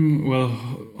 Well,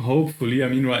 hopefully. I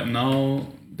mean, right now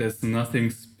there's nothing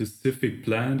specific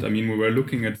planned. I mean, we were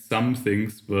looking at some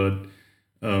things, but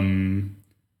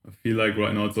I feel like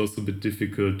right now it's also a bit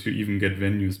difficult to even get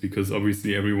venues, because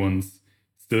obviously everyone's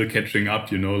still catching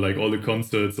up, like all the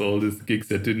concerts, all these gigs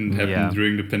that didn't happen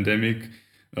during the pandemic.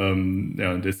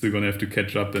 They're still gonna have to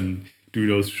catch up and do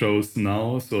those shows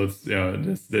now. So it's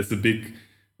there's a big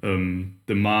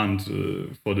demand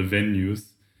for the venues,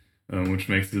 which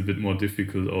makes it a bit more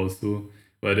difficult also.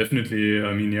 But definitely,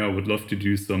 I mean, I would love to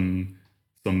do some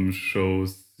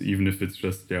shows, even if it's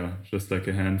just like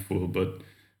a handful. But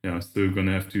still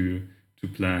gonna have to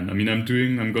plan. I mean, I'm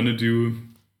gonna do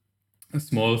a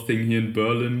small thing here in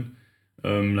Berlin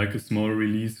like a small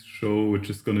release show, which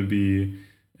is gonna be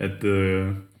at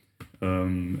the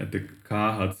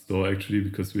Carhartt store actually,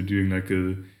 because we're doing like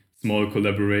a small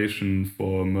collaboration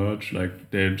for merch.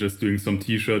 Like they're just doing some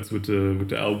T-shirts with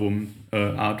the album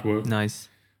artwork. Nice.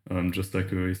 Just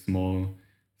like a very small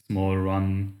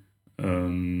run.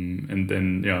 And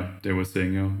then they were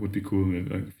saying would be cool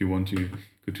if you want to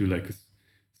could do like a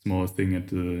small thing at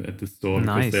the store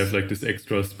because they have like this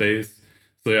extra space.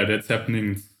 So that's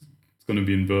happening. It's gonna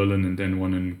be in Berlin and then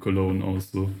one in Cologne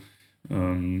also.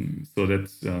 So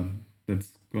that's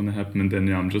gonna happen. And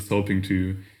then I'm just hoping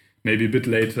to maybe a bit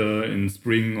later in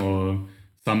spring or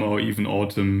summer or even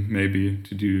autumn maybe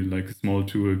to do like a small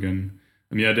tour again.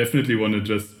 I mean, I definitely want to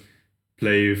just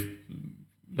play,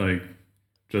 like,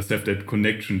 just have that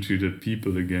connection to the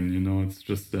people again. You know, it's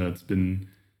just it's been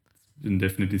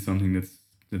definitely something that's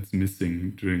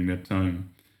missing during that time.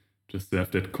 Just to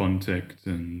have that contact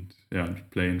and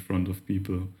play in front of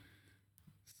people.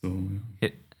 So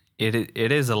it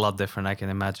is a lot different, I can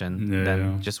imagine,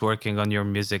 than just working on your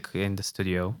music in the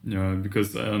studio. Yeah,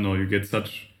 because I don't know, you get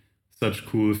such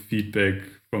cool feedback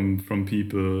from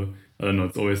people. I don't know,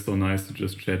 it's always so nice to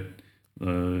just chat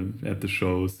at the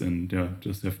shows and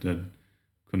just have that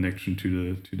connection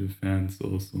to the fans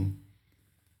also.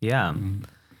 Yeah.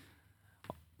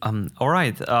 All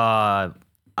right.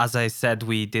 As I said,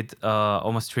 we did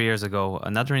almost 3 years ago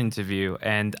another interview,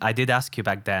 and I did ask you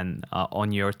back then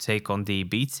on your take on the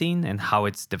beat scene and how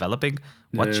it's developing.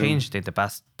 What changed in the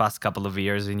past couple of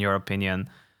years, in your opinion?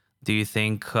 Do you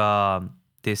think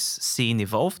this scene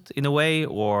evolved in a way,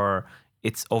 or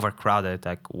it's overcrowded?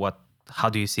 Like, how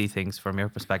do you see things from your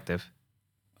perspective?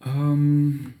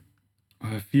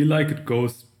 I feel like it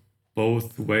goes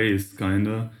both ways,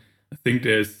 kinda. I think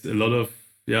there's a lot of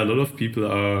people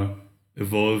are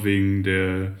evolving.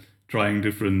 They're trying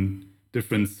different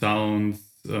sounds,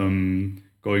 going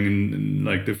in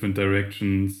like different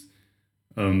directions.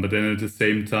 But then at the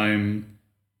same time,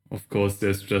 of course,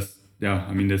 there's just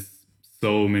there's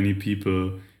so many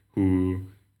people who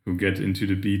get into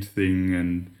the beat thing,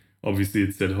 and obviously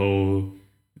it's that whole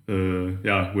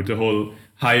with the whole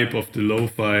hype of the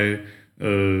lo-fi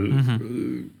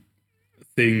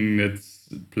thing that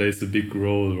plays a big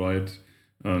role, right?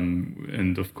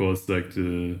 And of course, like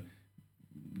the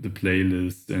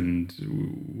playlist, and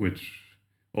which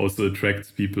also attracts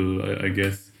people, I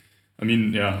guess. I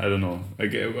mean, I don't know.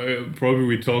 Probably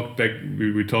we talked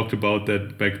about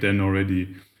that back then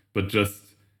already, but just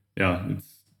it's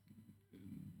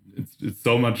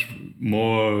so much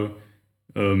more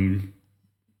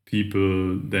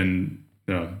people than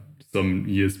some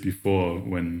years before,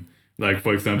 when, like,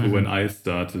 for example, when I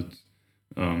started,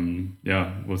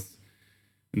 was.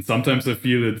 And sometimes I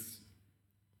feel it's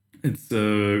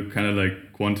kind of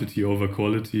like quantity over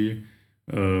quality,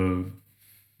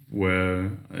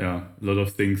 where a lot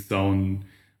of things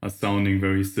are sounding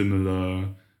very similar,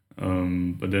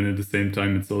 but then at the same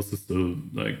time it's also still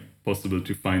like possible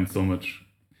to find so much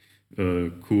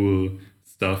cool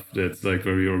stuff that's like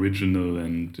very original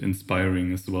and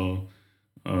inspiring as well.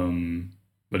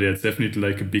 But it's definitely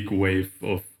like a big wave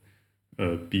of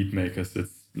beat makers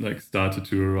that's like started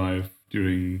to arrive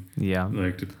during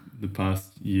like the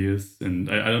past years, and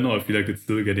I don't know, I feel like it's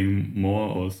still getting more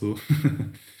also.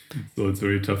 So it's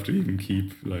very tough to even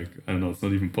keep, like, I don't know, it's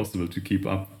not even possible to keep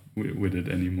up with it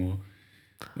anymore.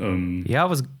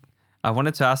 I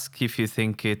wanted to ask if you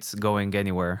think it's going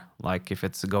anywhere, like if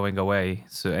it's going away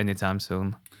anytime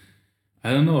soon.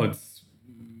 I don't know, it's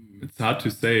hard to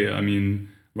say. I mean,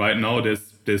 right now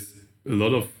there's a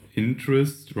lot of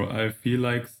interest, I feel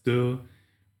like, still.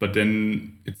 But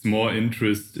then it's more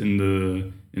interest in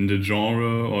the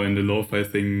genre or in the lo-fi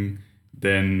thing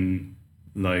than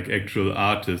like actual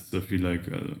artists. I feel like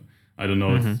I don't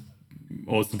know. It's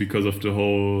also because of the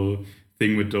whole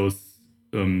thing with those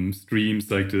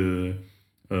streams, like the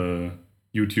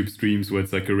YouTube streams, where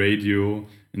it's like a radio,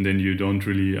 and then you don't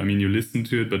really. I mean, you listen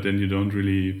to it, but then you don't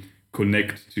really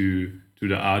connect to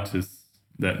the artists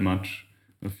that much,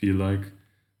 I feel like.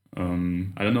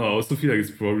 I don't know. I also feel like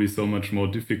it's probably so much more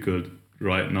difficult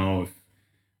right now.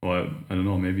 Or I don't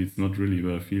know. Maybe it's not really,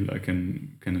 but I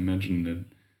can imagine that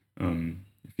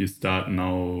if you start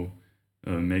now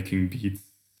making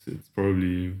beats, it's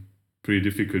probably pretty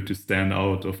difficult to stand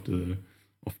out of the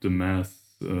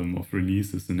mass of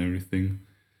releases and everything.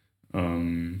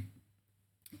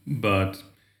 But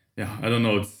I don't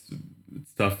know. It's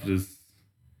tough. There's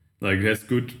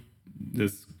good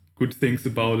things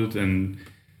about it, and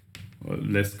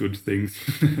less good things.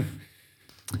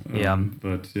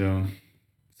 But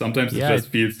sometimes it just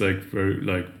feels like very,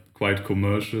 like, quite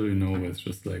commercial, you know, where it's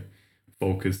just like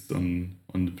focused on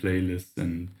on the playlist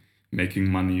and making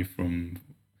money from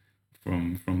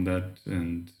that,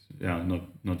 and yeah,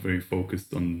 not very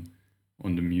focused on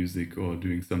the music or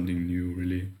doing something new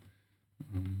really.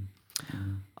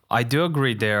 I do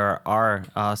agree. There are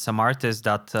some artists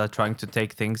that trying to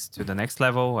take things to the next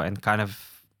level and kind of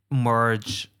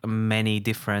merge many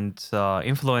different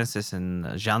influences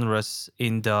and genres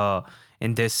in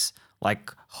this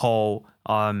like whole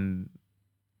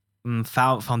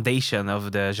foundation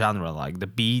of the genre, like the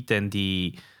beat and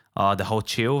the whole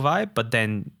chill vibe. But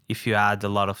then if you add a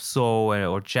lot of soul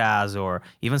or jazz or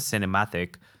even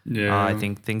cinematic, I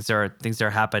think things are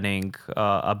happening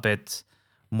a bit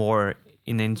more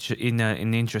in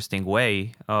an interesting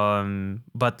way.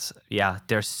 But yeah,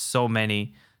 there's so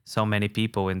many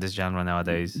people in this genre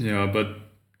nowadays. Yeah, but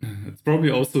it's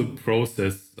probably also a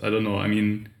process. I don't know. I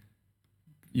mean,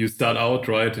 you start out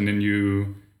right, and then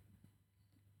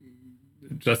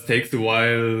it just takes a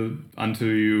while until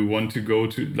you want to go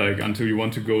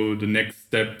the next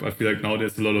step. I feel like now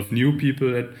there's a lot of new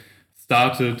people that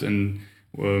started, and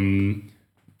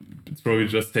it's probably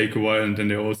just take a while, and then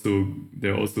they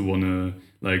also wanna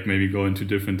like maybe go into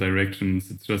different directions.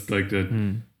 It's just like that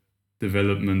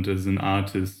development as an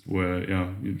artist, where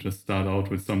you just start out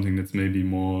with something that's maybe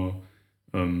more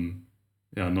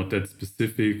not that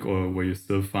specific, or where you're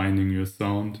still finding your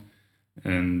sound,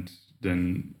 and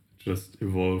then just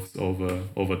evolves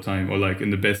over time, or like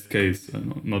in the best case,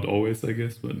 not always, I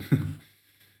guess, but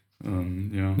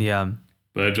Yeah.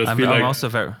 But I just feel like I'm also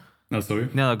very. No, sorry.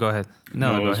 No, go ahead.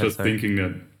 No, I go was ahead. just thinking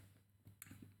that,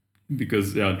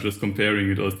 because just comparing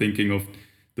it, or thinking of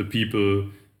the people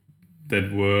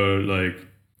that were like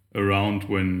around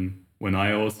when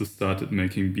I also started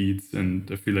making beats, and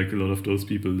I feel like a lot of those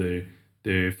people,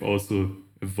 they've also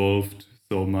evolved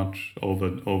so much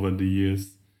over the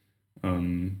years.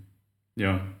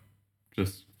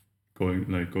 Just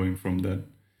going from that.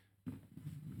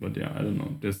 But yeah, I don't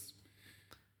know. There's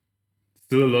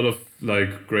still a lot of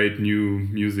like great new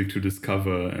music to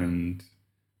discover, and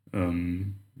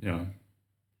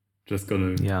just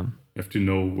have to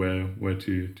know where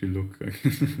to look.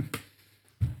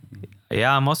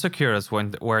 Yeah, I'm also curious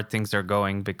where things are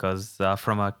going, because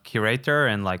from a curator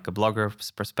and like a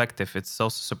blogger's perspective, it's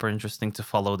also super interesting to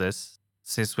follow this,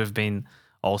 since we've been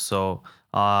also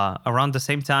around the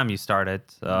same time you started.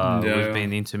 We've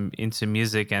been into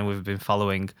music, and we've been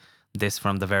following this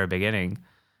from the very beginning.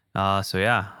 So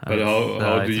yeah, but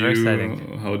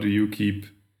how do you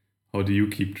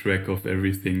keep track of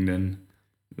everything then?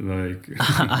 Like,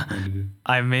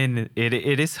 I mean,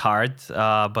 it is hard,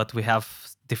 but we have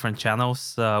different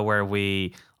channels where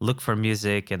we look for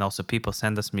music, and also people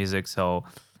send us music. So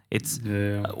it's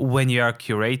when you're a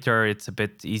curator, it's a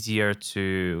bit easier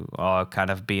to kind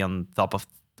of be on top of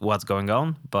what's going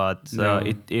on. But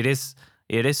it is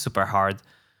super hard.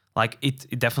 Like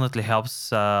it definitely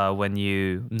helps when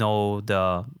you know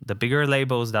the bigger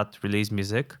labels that release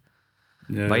music.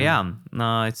 But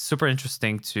it's super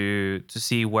interesting to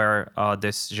see where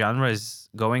this genre is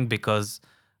going, because,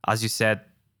 as you said,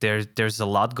 there's a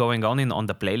lot going on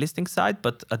the playlisting side,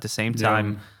 but at the same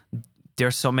time,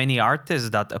 there's so many artists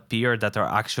that appear that are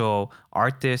actual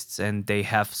artists, and they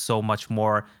have so much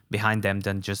more behind them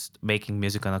than just making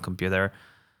music on a computer.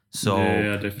 So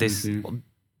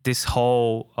this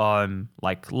whole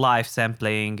like live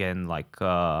sampling and like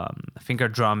finger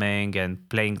drumming and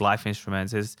playing live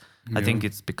instruments is, I think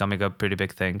it's becoming a pretty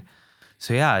big thing.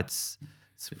 So yeah, it's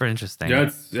super interesting.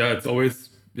 It's always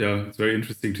it's very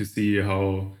interesting to see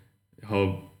how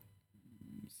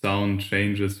sound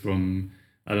changes from,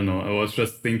 I don't know. I was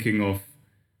just thinking of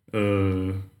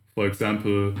for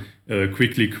example,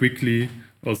 Quickly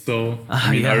or so.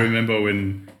 I remember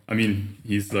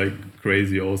he's like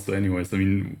crazy also anyways.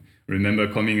 Remember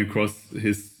coming across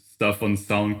his stuff on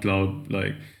SoundCloud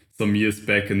like some years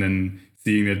back, and then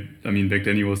seeing it. Back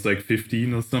then he was like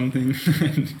 15 or something.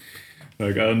 And,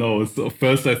 like, I don't know. So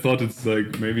first I thought it's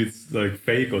like maybe it's like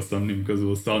fake or something, because it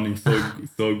was sounding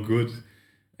so good.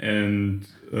 And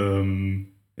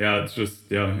it's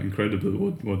just incredible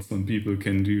what some people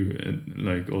can do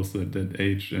also at that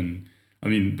age. And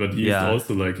but he's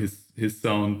also like his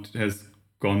sound has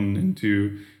gone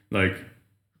into like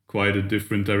quite a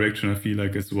different direction, I feel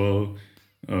like, as well,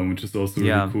 which is also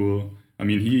really cool.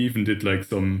 He even did like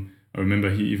I remember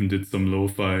he even did some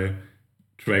lo-fi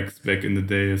tracks back in the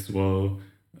day as well,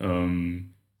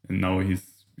 and now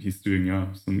he's doing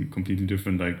some completely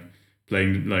different, like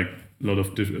playing like a lot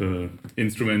of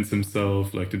instruments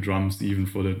himself, like the drums even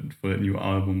for that new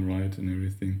album, right, and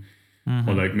everything.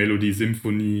 Or like Melody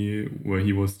Symphony, where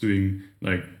he was doing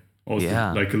like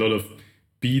also like a lot of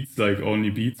beats, like only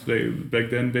beats back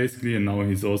then basically, and now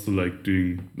he's also like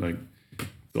doing like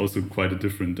it's also quite a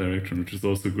different direction, which is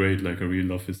also great. Like I really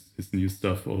love his new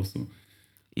stuff also.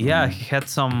 Yeah, he had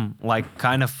some like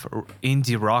kind of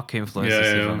indie rock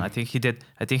influences even. Yeah. I think he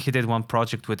did one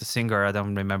project with a singer, I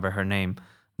don't remember her name.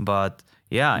 But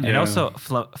yeah, and also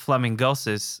Flaming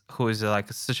Gulsis, who is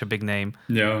like such a big name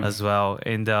as well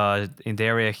in the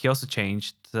area. He also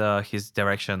changed his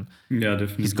direction. Yeah,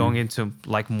 definitely. He's going into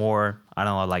like more, I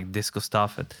don't know, like disco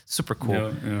stuff. Super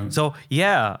cool. Yeah. So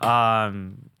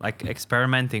like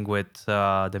experimenting with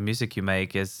the music you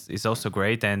make is also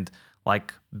great. And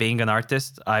like being an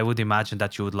artist, I would imagine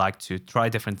that you would like to try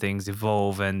different things,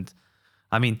 evolve, and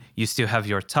I mean, you still have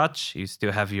your touch, you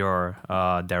still have your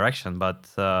direction, but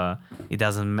it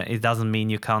doesn't mean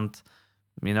you can't,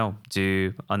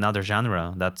 do another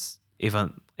genre that's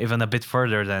even a bit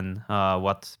further than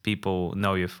what people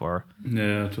know you for.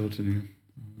 Yeah, totally.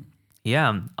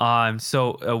 Yeah.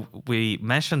 So we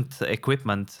mentioned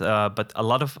equipment, but a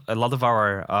lot of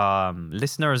our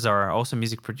listeners are also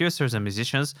music producers and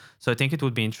musicians. So I think it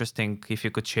would be interesting if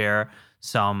you could share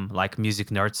some like music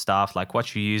nerd stuff, like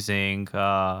what you're using,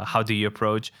 how do you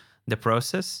approach the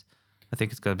process. I think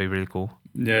it's gonna be really cool.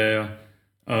 Yeah.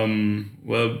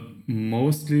 Well,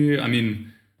 mostly, I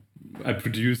mean, I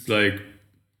produce like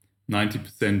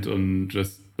 90% on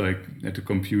just like at a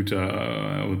computer.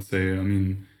 I would say. I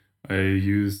mean, I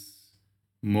use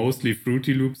mostly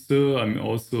Fruity Loops still. I'm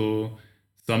also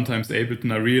sometimes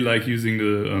Ableton. I really like using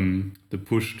the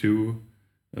push too,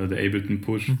 the Ableton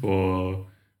push for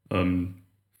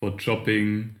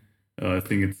chopping. I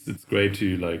think it's great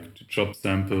to chop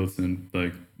samples, and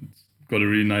like it's got a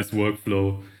really nice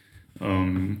workflow.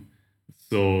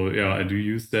 So yeah, I do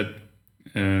use that,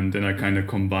 and then I kind of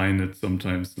combine it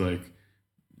sometimes like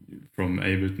from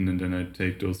Ableton, and then I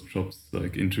take those chops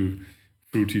like into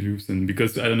Fruity Loops. And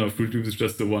because I don't know, Fruity Loops is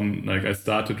just the one like I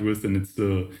started with, and it's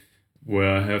the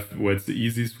where it's the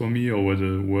easiest for me, or where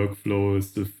the workflow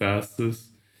is the fastest.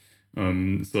 So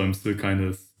I'm still kind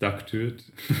of stuck to it.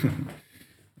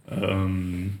 I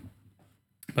mean,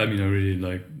 I really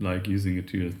like using it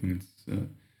too. I think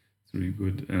it's really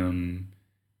good. And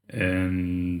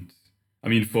I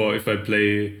mean, if I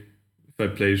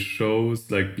play shows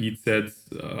like beat sets,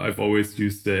 I've always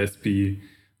used the SP.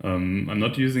 I'm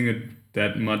not using it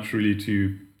that much really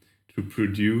to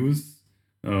produce.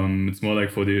 It's more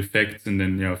like for the effects, and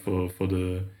then for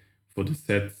the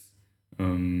sets. I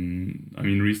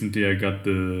mean, recently I got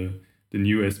the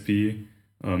new SP,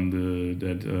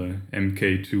 that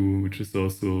MK2, which is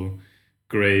also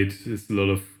great. It's a lot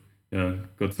of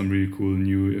got some really cool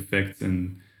new effects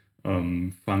and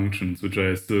functions, which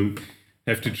I still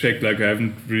have to check. Like I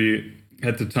haven't really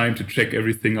had the time to check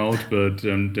everything out, but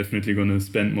I'm definitely gonna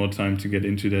spend more time to get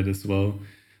into that as well.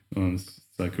 It's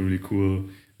like a really cool,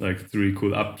 it's a really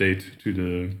cool update to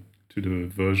the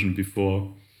version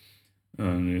before.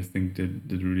 I think they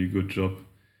did a really good job.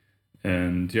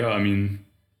 And yeah, I mean,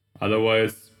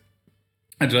 otherwise,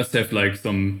 I just have like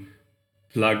some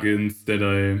plugins that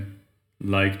I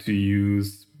like to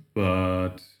use,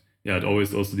 but yeah, it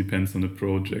always also depends on the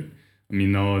project. I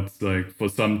mean, now it's like for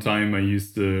some time I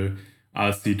used the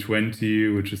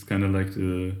RC20, which is kind of like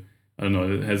I don't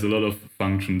know, it has a lot of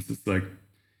functions. It's like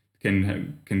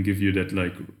can give you that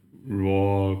like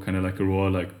raw, kind of like a raw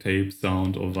like tape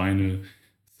sound or vinyl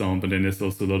sound, but then there's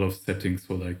also a lot of settings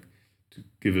for like to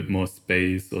give it more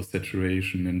space or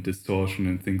saturation and distortion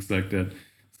and things like that.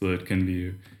 So it can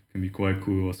be quite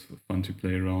cool. It was fun to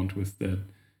play around with that.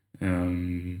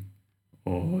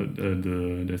 Or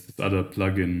there's this other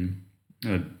plugin,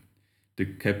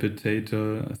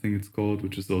 Decapitator, I think it's called,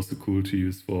 which is also cool to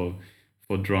use for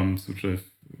drums, which I've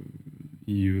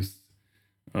used.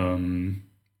 And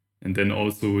then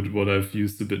also what I've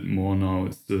used a bit more now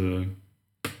is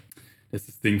there's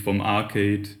this thing from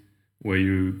Arcade where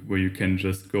you can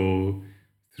just go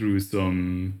through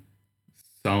some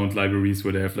sound libraries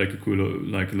where they have like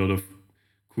a lot of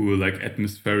cool like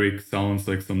atmospheric sounds,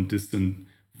 like some distant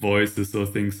voices or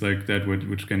things like that,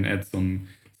 which can add some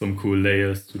cool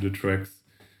layers to the tracks.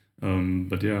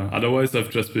 But yeah, otherwise I've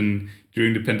just been,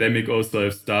 during the pandemic also,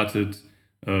 I've started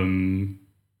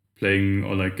playing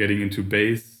or like getting into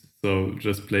bass, so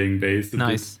just playing bass a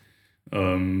Nice.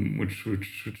 bit, which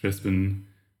has been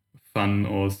fun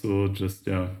also, just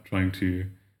trying to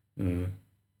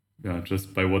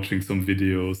just by watching some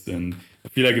videos. And I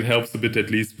feel like it helps a bit, at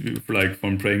least like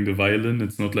from playing the violin.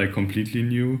 It's not like completely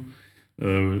new,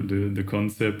 the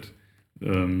concept,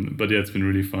 but yeah, it's been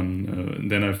really fun. And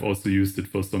then I've also used it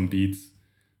for some beats.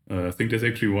 I think there's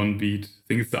actually one beat, I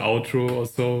think it's the outro or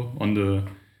so on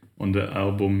on the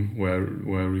album where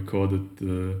I recorded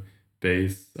the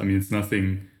bass. I mean, it's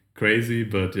nothing crazy,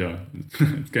 but yeah,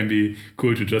 it can be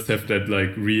cool to just have that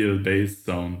like real bass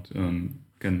sound.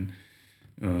 Can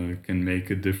make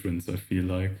a difference, I feel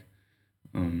like.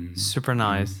 Super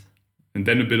nice. And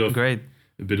then Great.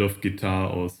 a bit of guitar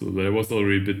also. But I was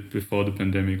already a bit before the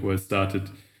pandemic where I started,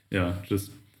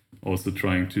 just also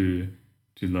trying to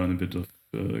learn a bit of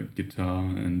guitar,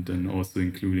 and then also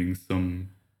including some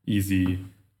easy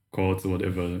chords or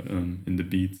whatever in the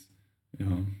beats.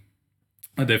 Yeah,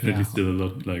 I definitely still a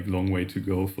long way to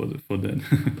go for that.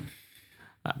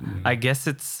 I guess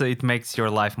it makes your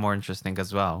life more interesting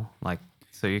as well. Like,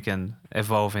 so you can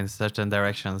evolve in certain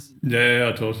directions.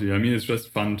 Yeah, totally. I mean, it's just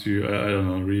fun to I don't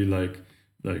know, really like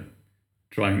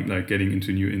trying, like getting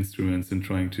into new instruments and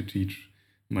trying to teach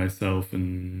myself,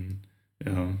 and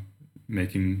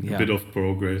making a bit of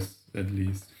progress at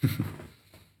least.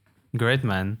 Great,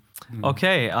 man.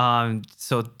 Okay,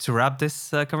 so to wrap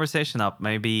this conversation up,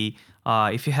 maybe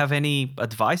if you have any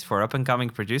advice for up and coming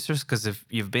producers, because if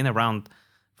you've been around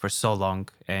for so long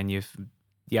and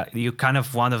you're kind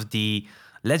of one of the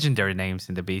legendary names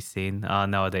in the bass scene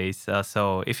nowadays.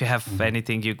 So if you have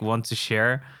anything you want to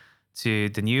share to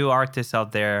the new artists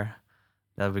out there,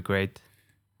 that would be great.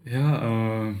 Yeah,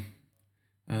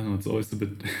 I don't know. It's always a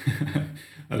bit.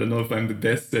 I don't know if I'm the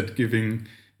best at giving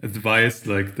advice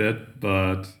like that,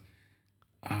 but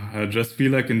I just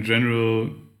feel like in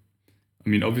general, I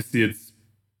mean, obviously it's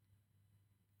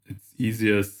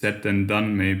easier said than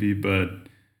done, maybe, but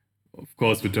of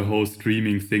course, with the whole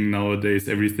streaming thing nowadays,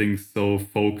 everything's so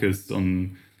focused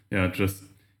on just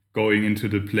going into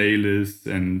the playlist,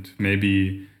 and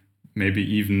maybe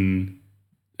even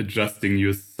adjusting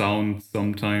your sound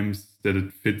sometimes that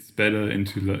it fits better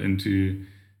into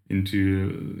a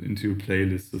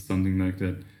playlist or something like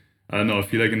that. I don't know. I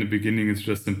feel like in the beginning it's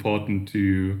just important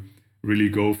to really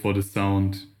go for the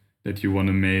sound that you want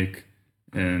to make,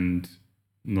 and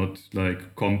not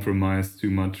like compromise too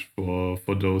much for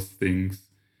those things,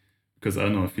 because I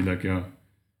don't know, I feel like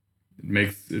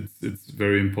it's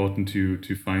very important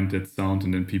to find that sound,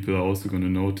 and then people are also going to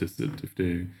notice it if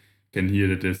they can hear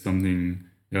that there's something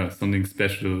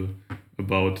special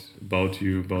about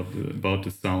you, about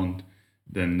the sound.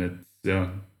 Then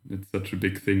it's such a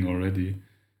big thing already.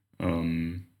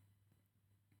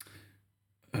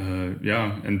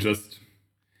 And just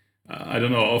I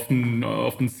don't know,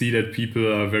 often see that people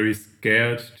are very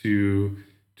scared to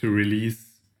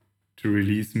release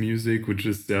music, which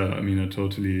is I mean, I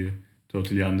totally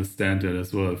understand that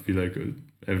as well. I feel like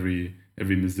every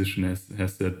musician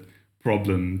has that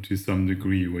problem to some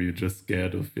degree, where you're just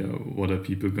scared of what are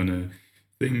people gonna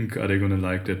think, are they gonna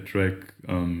like that track.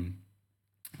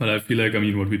 But I feel like, I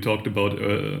mean, what we talked about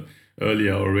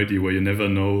earlier already, where you never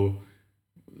know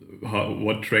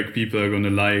what track people are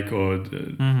gonna like, or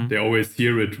they always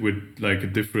hear it with like a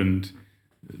different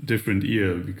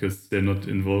ear, because they're not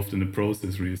involved in the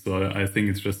process really. So I think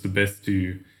it's just the best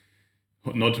to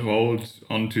not hold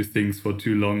on to things for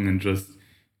too long, and just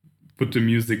put the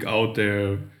music out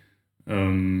there,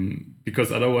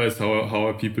 because otherwise how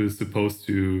are people supposed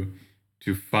to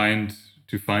find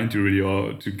you really,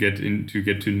 or to get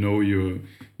to know your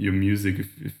music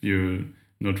if you're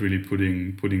not really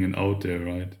putting it out there,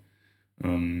 right?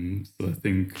 So I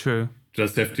think True.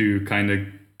 Just have to kind of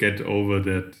get over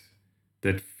that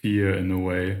fear in a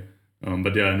way.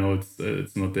 But I know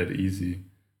it's not that easy.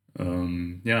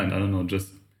 And I don't know,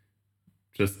 just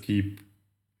keep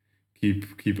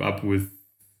up with,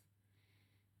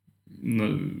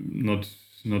 not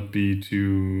be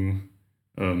too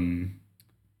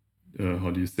how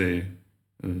do you say,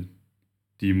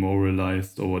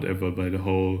 demoralized or whatever by the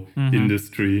whole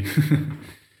industry.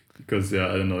 Because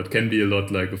I don't know, it can be a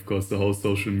lot, like, of course, the whole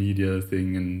social media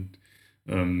thing, and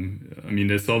I mean,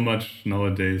 there's so much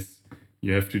nowadays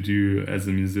you have to do as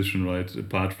a musician, right,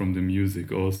 apart from the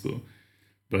music also.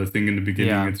 But I think in the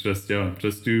beginning it's just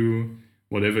do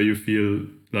whatever you feel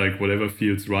like, whatever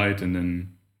feels right, and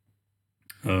then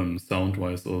sound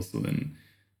wise also, then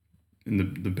in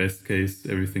the best case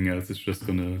everything else is just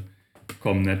gonna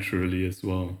come naturally as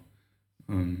well.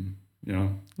 And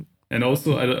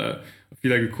also I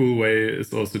feel like a cool way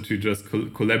is also to just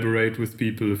collaborate with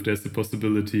people if there's a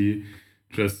possibility,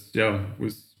 just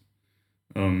with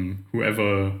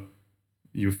whoever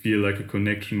you feel like a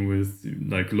connection with,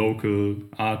 like local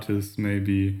artists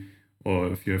maybe, or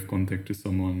if you have contact to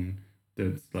someone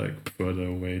that's like further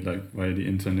away, like via the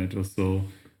internet or so.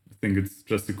 I think it's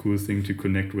just a cool thing to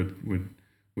connect with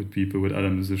people, with other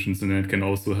musicians, and it can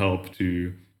also help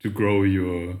to grow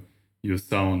your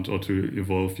sound, or to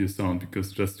evolve your sound,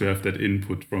 because just to have that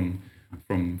input from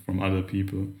other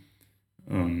people.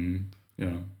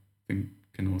 I think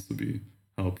can also be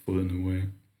helpful in a way.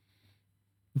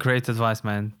 Great advice,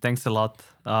 man. Thanks a lot.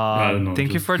 I don't know, thank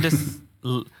you just- for this.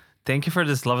 Thank you for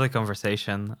this lovely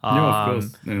conversation. Yeah, of course.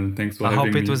 And thanks for I having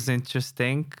hope me. it was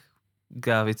interesting.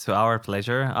 It's our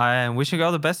pleasure. I am wishing you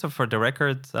all the best for the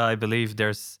record. I believe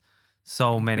there's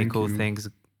so many Thank cool you. things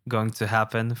going to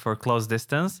happen for Close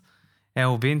Distance. And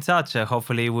we'll be in touch.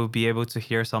 Hopefully, we'll be able to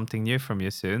hear something new from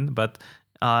you soon. But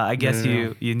I guess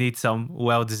Yeah. you need some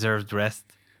well-deserved rest.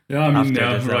 Yeah, I mean,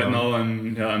 after this right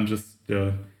album. now I'm just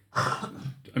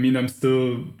I mean, I'm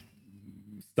still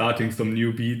starting some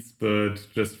new beats, but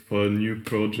just for a new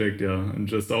project, and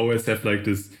just always have like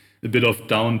this a bit of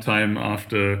downtime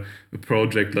after a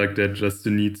project like that, just to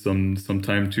need some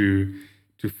time to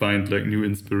find like new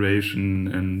inspiration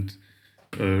and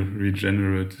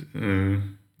regenerate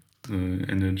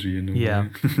energy in a Yeah. way.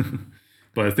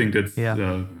 But I think that's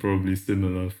Yeah. probably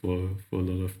similar for a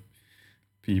lot of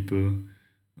people.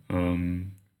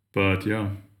 But yeah,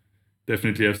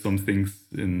 definitely have some things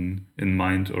in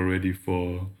mind already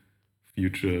for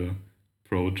future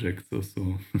projects or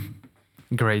so.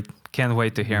 Great. Can't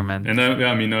wait to hear, man. And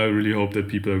I mean, I really hope that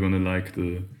people are gonna like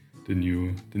the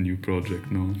new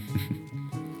project now.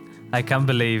 I can't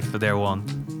believe there won't.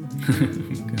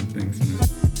 Okay, thanks,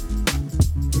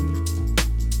 man.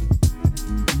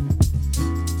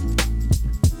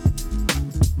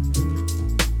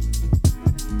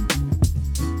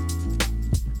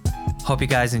 Hope you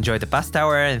guys enjoyed the past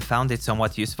hour and found it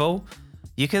somewhat useful.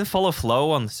 You can follow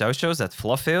Flo on socials at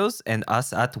Flofils and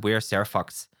us at We're Sarah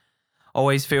Fox.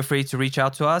 Always feel free to reach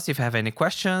out to us if you have any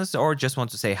questions or just want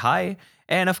to say hi.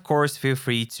 And of course, feel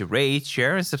free to rate,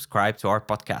 share, and subscribe to our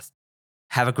podcast.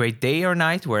 Have a great day or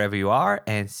night wherever you are,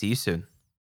 and see you soon.